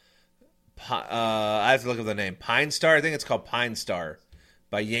have to look up the name. Pine Star. I think it's called Pine Star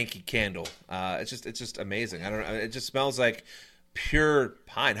by Yankee Candle. It's just amazing. I don't know. It just smells like pure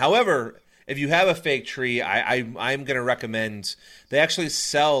pine. However, if you have a fake tree, I'm going to recommend. They actually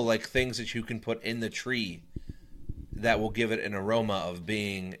sell like things that you can put in the tree that will give it an aroma of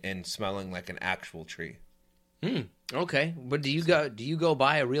being and smelling like an actual tree. Okay, but do you go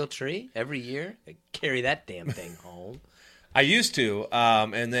buy a real tree every year? Carry that damn thing home. I used to,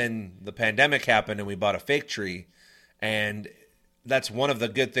 and then the pandemic happened, and we bought a fake tree, and that's one of the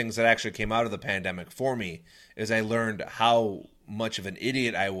good things that actually came out of the pandemic for me is I learned how much of an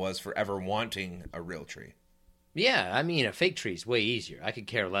idiot I was for ever wanting a real tree. Yeah, I mean, a fake tree is way easier. I could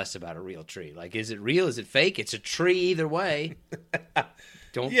care less about a real tree. Like, is it real? Is it fake? It's a tree either way.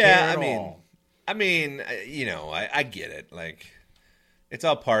 Don't care at all. I mean, I get it. Like, it's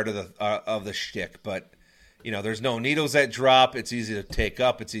all part of the shtick, but there's no needles that drop. It's easy to take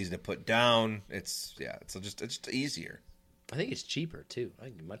up. It's easy to put down. It's just easier. I think it's cheaper too.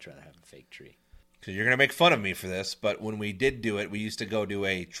 I'd much rather have a fake tree. So you're gonna make fun of me for this, but when we did do it, we used to go to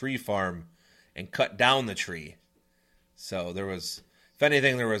a tree farm and cut down the tree. So there was, if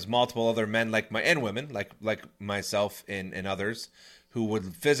anything, there was multiple other men and women like myself and others who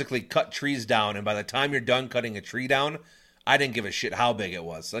would physically cut trees down, and by the time you're done cutting a tree down, I didn't give a shit how big it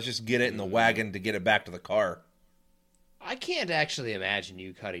was. Let's just get it in the wagon to get it back to the car. I can't actually imagine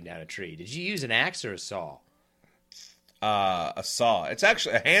you cutting down a tree. Did you use an axe or a saw? a saw. It's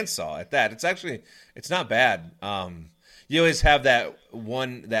actually a handsaw at that. It's not bad. You always have that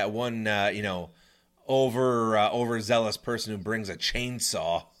one overzealous person who brings a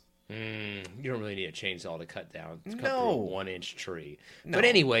chainsaw. You don't really need a chainsaw to cut through a 1-inch tree. No. But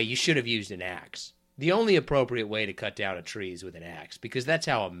anyway, you should have used an axe. The only appropriate way to cut down a tree is with an axe, because that's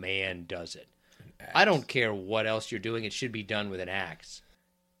how a man does it. I don't care what else you're doing; it should be done with an axe.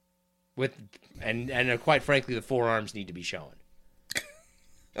 And quite frankly, the forearms need to be showing.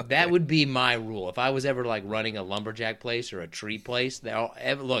 Okay. That would be my rule. If I was ever like running a lumberjack place or a tree place,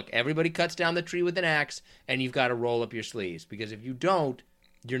 look, everybody cuts down the tree with an axe, and you've got to roll up your sleeves, because if you don't,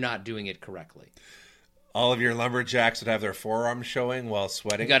 you're not doing it correctly. All of your lumberjacks would have their forearms showing while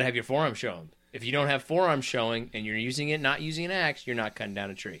sweating. You got to have your forearms showing. If you don't have forearms showing and you're not using an axe, you're not cutting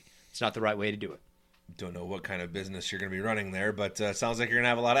down a tree. It's not the right way to do it. Don't know what kind of business you're going to be running there, but sounds like you're going to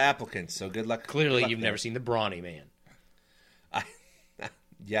have a lot of applicants. So good luck. Clearly, you've never seen the Brawny Man.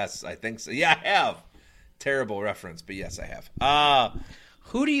 Yes, I think so. Yeah, I have. Terrible reference, but yes, I have.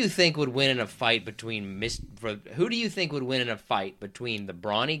 Who do you think would win in a fight between Who do you think would win in a fight between the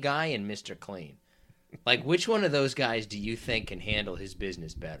Brawny guy and Mr. Clean? Like, which one of those guys do you think can handle his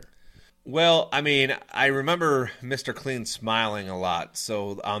business better? Well, I mean, I remember Mr. Clean smiling a lot,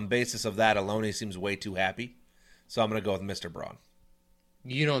 so on basis of that alone, he seems way too happy. So I'm going to go with Mr. Braun.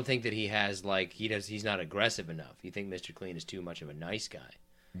 You don't think that he has, like, he's not aggressive enough? You think Mr. Clean is too much of a nice guy?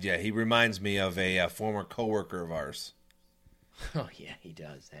 Yeah, he reminds me of a former coworker of ours. Oh, yeah, he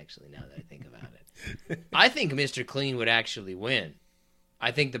does, actually, now that I think about it. I think Mr. Clean would actually win.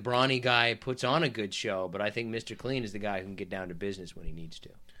 I think the Brawny guy puts on a good show, but I think Mr. Clean is the guy who can get down to business when he needs to.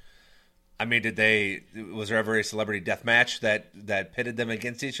 I mean, was there ever a celebrity death match that pitted them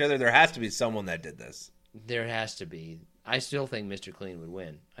against each other? There has to be someone that did this. There has to be. I still think Mr. Clean would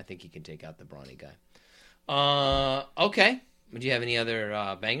win. I think he can take out the Brawny guy. Okay. Do you have any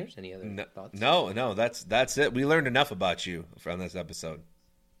other bangers? Any other thoughts? No, that's it. We learned enough about you from this episode.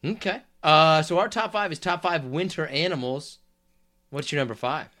 Okay. So our top 5 is top 5 winter animals. What's your number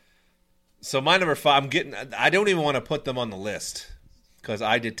 5? So my number 5, I don't even want to put them on the list because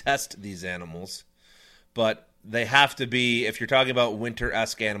I detest these animals. But they have to be, if you're talking about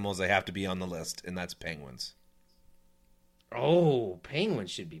winter-esque animals, they have to be on the list, and that's penguins. Oh,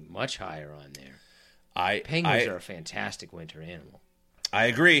 penguins should be much higher on there. Penguins are a fantastic winter animal. I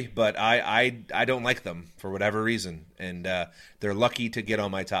agree, but I don't like them for whatever reason, and they're lucky to get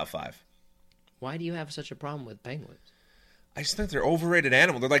on my top 5. Why do you have such a problem with penguins? I just think they're overrated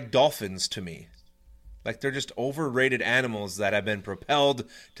animals. They're like dolphins to me. Like, they're just overrated animals that have been propelled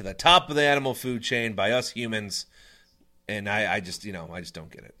to the top of the animal food chain by us humans, and I just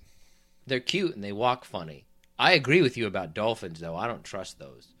don't get it. They're cute and they walk funny. I agree with you about dolphins, though. I don't trust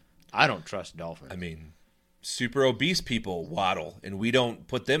those. I don't trust dolphins. I mean, super obese people waddle, and we don't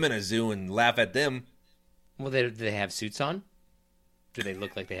put them in a zoo and laugh at them. Well, do they have suits on? Do they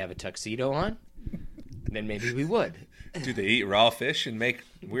look like they have a tuxedo on? Then maybe we would. Do they eat raw fish and make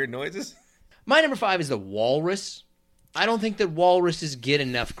weird noises? My number 5 is the walrus. I don't think that walruses get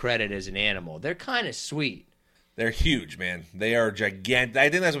enough credit as an animal. They're kind of sweet. They're huge, man. They are gigantic. I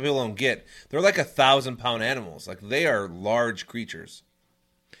think that's what people don't get. They're like 1,000-pound animals. Like, they are large creatures.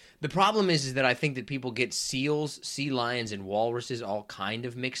 The problem is that I think that people get seals, sea lions, and walruses all kind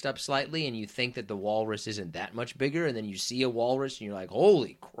of mixed up slightly, and you think that the walrus isn't that much bigger, and then you see a walrus, and you're like,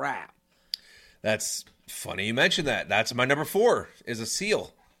 holy crap. That's funny you mentioned that. That's my number 4, is a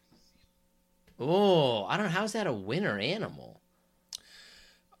seal. Oh, I don't know. How's that a winter animal?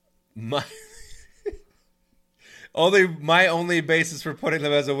 My only basis for putting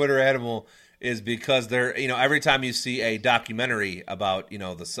them as a winter animal is because they're, every time you see a documentary about,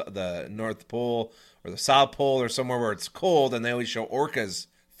 the North Pole or the South Pole or somewhere where it's cold, and they always show orcas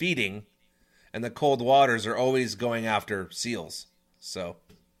feeding, and the cold waters are always going after seals. So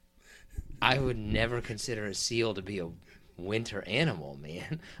I would never consider a seal to be a winter animal,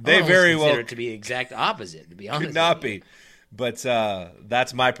 man. They very well consider it to be the exact opposite, to be honest. Could not be, but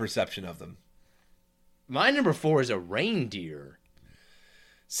that's my perception of them. My number 4 is a reindeer.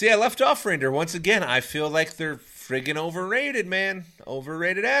 See, I left off reindeer. Once again, I feel like they're friggin' overrated, man.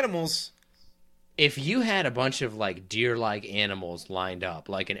 Overrated animals. If you had a bunch of, like, deer-like animals lined up,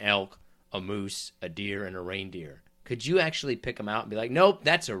 like an elk, a moose, a deer, and a reindeer, could you actually pick them out and be like, nope,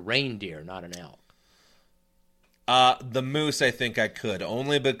 that's a reindeer, not an elk? The moose, I think I could,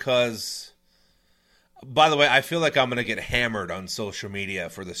 only because, by the way, I feel like I'm going to get hammered on social media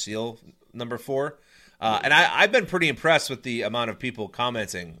for the seal, number 4. And I've been pretty impressed with the amount of people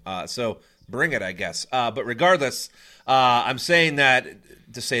commenting. So bring it, I guess. But regardless, I'm saying that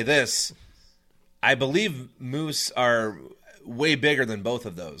to say this. I believe moose are way bigger than both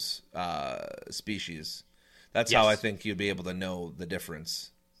of those species. That's how I think you'd be able to know the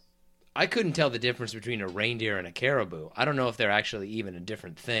difference. I couldn't tell the difference between a reindeer and a caribou. I don't know if they're actually even a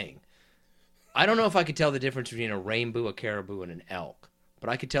different thing. I don't know if I could tell the difference between a rainbow, a caribou, and an elk. But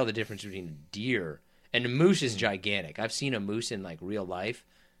I could tell the difference between a deer. And a moose is gigantic. I've seen a moose in, like, real life.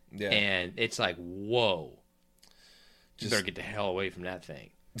 Yeah. And it's like, whoa. You better get the hell away from that thing.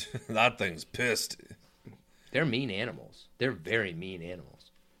 That thing's pissed. They're mean animals. They're very mean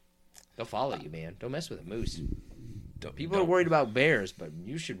animals. They'll follow you, man. Don't mess with a moose. People are worried about bears, but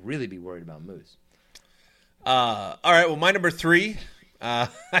you should really be worried about moose. All right, well, my number 3... I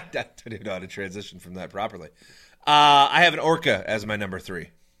don't even know how to transition from that properly. I have an orca as my number 3.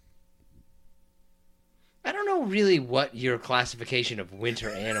 I don't know really what your classification of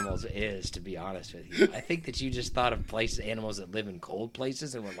winter animals is, to be honest with you. I think that you just thought of animals that live in cold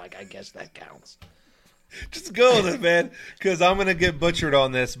places and were like, I guess that counts. Just go with it, man, because I'm going to get butchered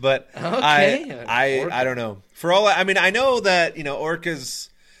on this, but okay. I don't know. For all I mean, I know that, orcas...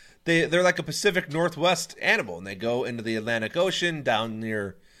 They're like a Pacific Northwest animal, and they go into the Atlantic Ocean down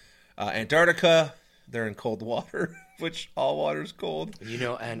near Antarctica. They're in cold water, which all water is cold.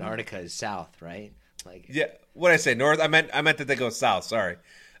 Antarctica is south, right? Yeah, what did I say? North? I meant that they go south. Sorry.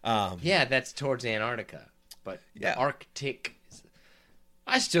 Yeah, that's towards Antarctica, but the Arctic.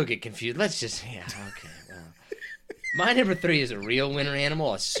 I still get confused. Okay. Well, my number 3 is a real winter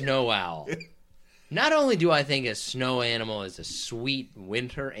animal, a snow owl. Not only do I think a snow animal is a sweet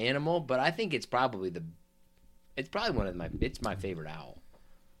winter animal, but I think it's probably it's my favorite owl.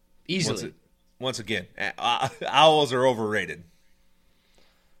 Easily. Once again, owls are overrated.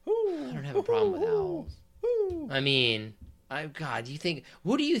 I don't have a problem with owls. I mean,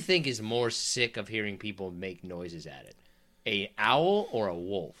 what do you think is more sick of hearing people make noises at it? A owl or a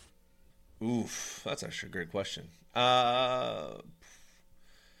wolf? Oof, that's actually a great question.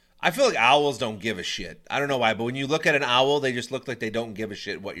 I feel like owls don't give a shit. I don't know why, but when you look at an owl, they just look like they don't give a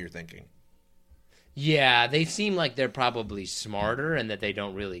shit what you're thinking. Yeah, they seem like they're probably smarter and that they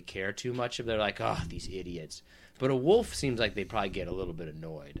don't really care too much. They're like, oh, these idiots. But a wolf seems like they probably get a little bit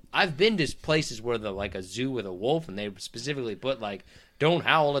annoyed. I've been to places where they're like a zoo with a wolf, and they specifically put, like, don't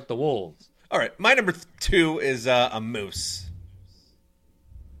howl at the wolves. All right, my number 2 is a moose.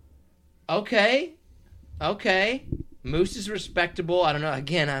 Okay. Moose is respectable. I don't know.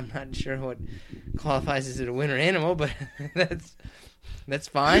 Again, I'm not sure what qualifies as a winter animal, but that's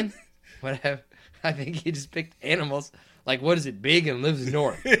fine. Whatever. I think you just picked animals. Like, what is it? Big and lives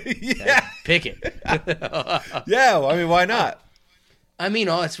north. Yeah. Pick it. Yeah. Well, I mean, why not? I mean,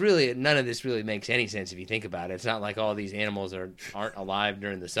 none of this really makes any sense if you think about it. It's not like all these animals aren't alive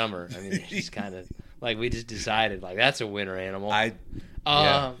during the summer. I mean, it's just kind of like we just decided, like, that's a winter animal.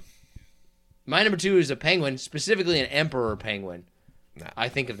 Yeah. My number 2 is a penguin, specifically an emperor penguin. Nah. I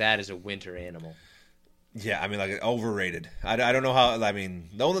think of that as a winter animal. Yeah, I mean, like, overrated. I don't know how. I mean,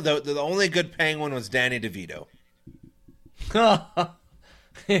 the only good penguin was Danny DeVito.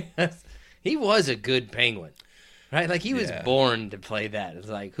 Yes. He was a good penguin, right? Like, he was born to play that. It's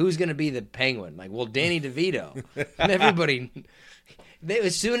like, who's going to be the penguin? Like, well, Danny DeVito. And everybody,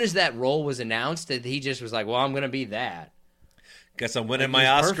 as soon as that role was announced, that he just was like, well, I'm going to be that. Guess I'm winning my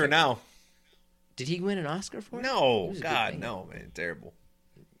Oscar perfect. Now. Did he win an Oscar for it? No, God, no, man, terrible.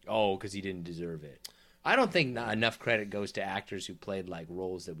 Oh, because he didn't deserve it. I don't think enough credit goes to actors who played like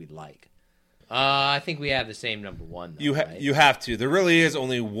roles that we like. I think we have the same number 1. Though, right? You have to. There really is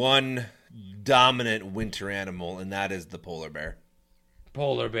only one dominant winter animal, and that is the polar bear.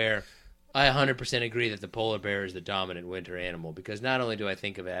 Polar bear. I 100% agree that the polar bear is the dominant winter animal, because not only do I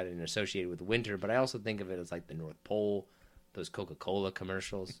think of it and associate it with winter, but I also think of it as like the North Pole, those Coca-Cola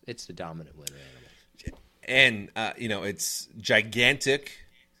commercials. It's the dominant winter animal. And, it's gigantic.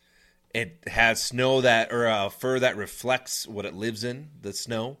 It has snow fur that reflects what it lives in, the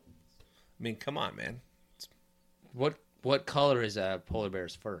snow. I mean, come on, man. What color is a polar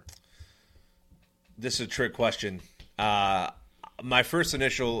bear's fur? This is a trick question. My first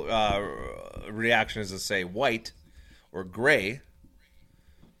initial reaction is to say white or gray,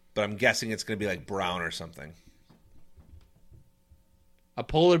 but I'm guessing it's going to be like brown or something. A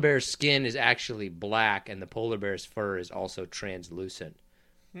polar bear's skin is actually black, and the polar bear's fur is also translucent.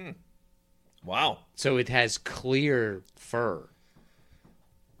 Wow. So it has clear fur.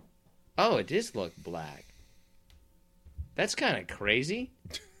 Oh, it does look black. That's kind of crazy.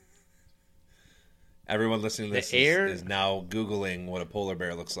 Everyone listening to this is now Googling what a polar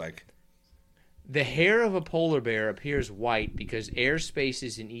bear looks like. The hair of a polar bear appears white because air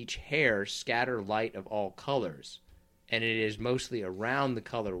spaces in each hair scatter light of all colors. and it is mostly around the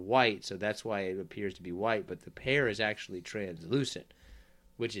color white, so that's why it appears to be white, but the hair is actually translucent,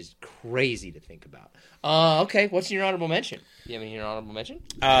 which is crazy to think about. Okay, what's your honorable mention? Do you have any honorable mention?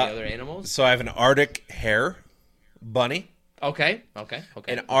 Any other animals? So I have an Arctic hare bunny. Okay.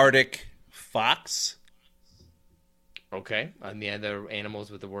 An Arctic fox. Okay, and the other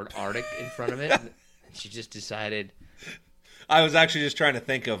animals with the word Arctic in front of it. She just decided. I was actually just trying to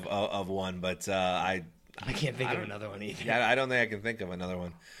think of one, but I can't think of another one either. Yeah, I don't think I can think of another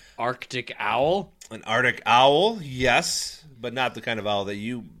one. Arctic owl? An Arctic owl, yes, but not the kind of owl that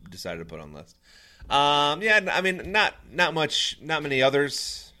you decided to put on the list. Yeah, I mean, not many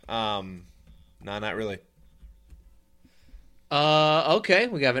others. No, not really. Okay,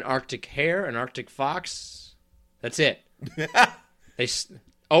 we have an Arctic hare, an Arctic fox. That's it.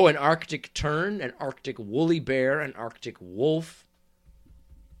 An Arctic tern, an Arctic woolly bear, an Arctic wolf.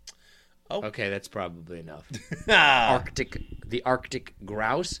 Oh. Okay, that's probably enough. The Arctic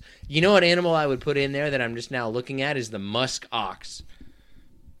grouse. You know what animal I would put in there that I'm just now looking at is the musk ox.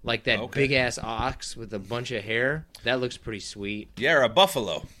 Like that big-ass ox with a bunch of hair. That looks pretty sweet. Yeah, or a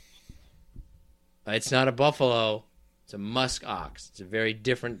buffalo. It's not a buffalo. It's a musk ox. It's a very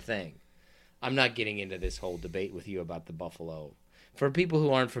different thing. I'm not getting into this whole debate with you about the buffalo. For people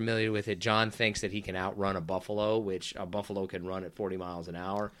who aren't familiar with it, John thinks that he can outrun a buffalo, which a buffalo can run at 40 miles an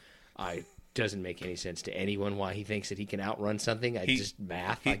hour. Doesn't make any sense to anyone why he thinks that he can outrun something. Just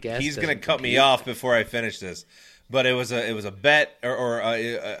math, I guess. He's going to cut me off before I finish this. But it was a bet or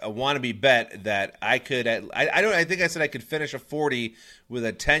a wannabe bet that I could. I think I said I could finish a 40 with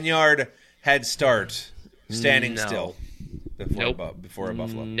a 10-yard head start, standing still. Before a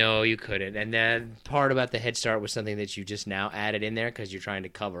buffalo. No, you couldn't. And then part about the head start was something that you just now added in there because you're trying to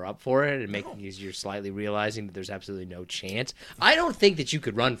cover up for it and you're slightly realizing that there's absolutely no chance. I don't think that you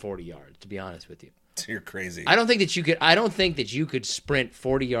could run 40 yards, to be honest with you. You're crazy. I don't think that you could sprint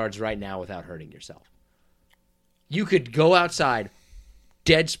 40 yards right now without hurting yourself. You could go outside,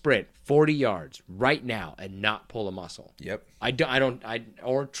 dead sprint 40 yards right now and not pull a muscle. Yep.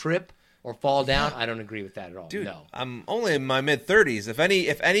 Or trip. Or fall down? I don't agree with that at all. Dude, no. I'm only in my mid-30s. If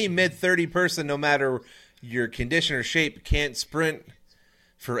any mid-30 person, no matter your condition or shape, can't sprint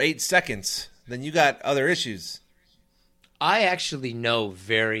for 8 seconds, then you got other issues. I actually know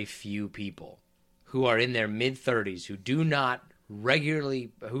very few people who are in their mid-30s who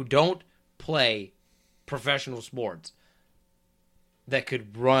don't play professional sports that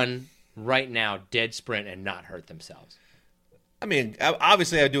could run right now, dead sprint, and not hurt themselves. I mean,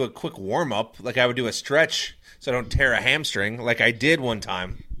 obviously I would do a quick warm-up, like I would do a stretch so I don't tear a hamstring, like I did one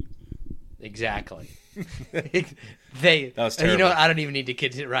time. Exactly. That was terrible. You know, I don't even need to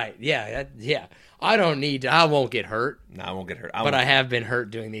get it right. Yeah. I won't get hurt. No, I won't get hurt. I have been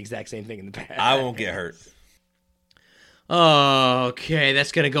hurt doing the exact same thing in the past. I won't get hurt. Okay,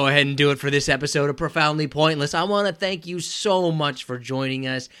 that's going to go ahead and do it for this episode of Profoundly Pointless. I want to thank you so much for joining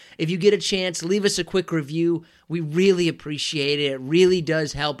us. If you get a chance, leave us a quick review. We really appreciate it. It really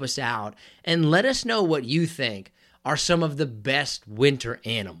does help us out. And let us know what you think are some of the best winter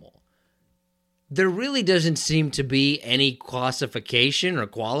animal. There really doesn't seem to be any classification or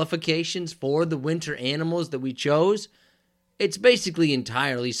qualifications for the winter animals that we chose. It's basically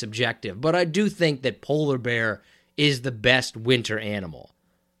entirely subjective, but I do think that polar bear is the best winter animal.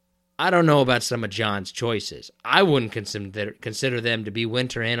 I don't know about some of John's choices. I wouldn't consider them to be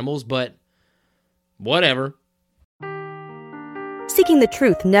winter animals, but whatever. Seeking the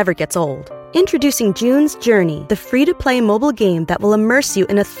truth never gets old. Introducing June's Journey, the free-to-play mobile game that will immerse you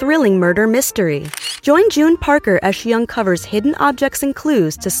in a thrilling murder mystery. Join June Parker as she uncovers hidden objects and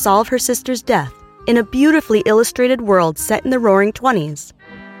clues to solve her sister's death in a beautifully illustrated world set in the Roaring '20s.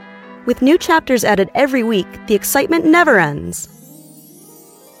 With new chapters added every week, the excitement never ends.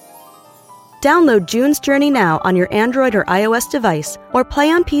 Download June's Journey now on your Android or iOS device, or play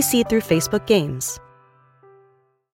on PC through Facebook Games.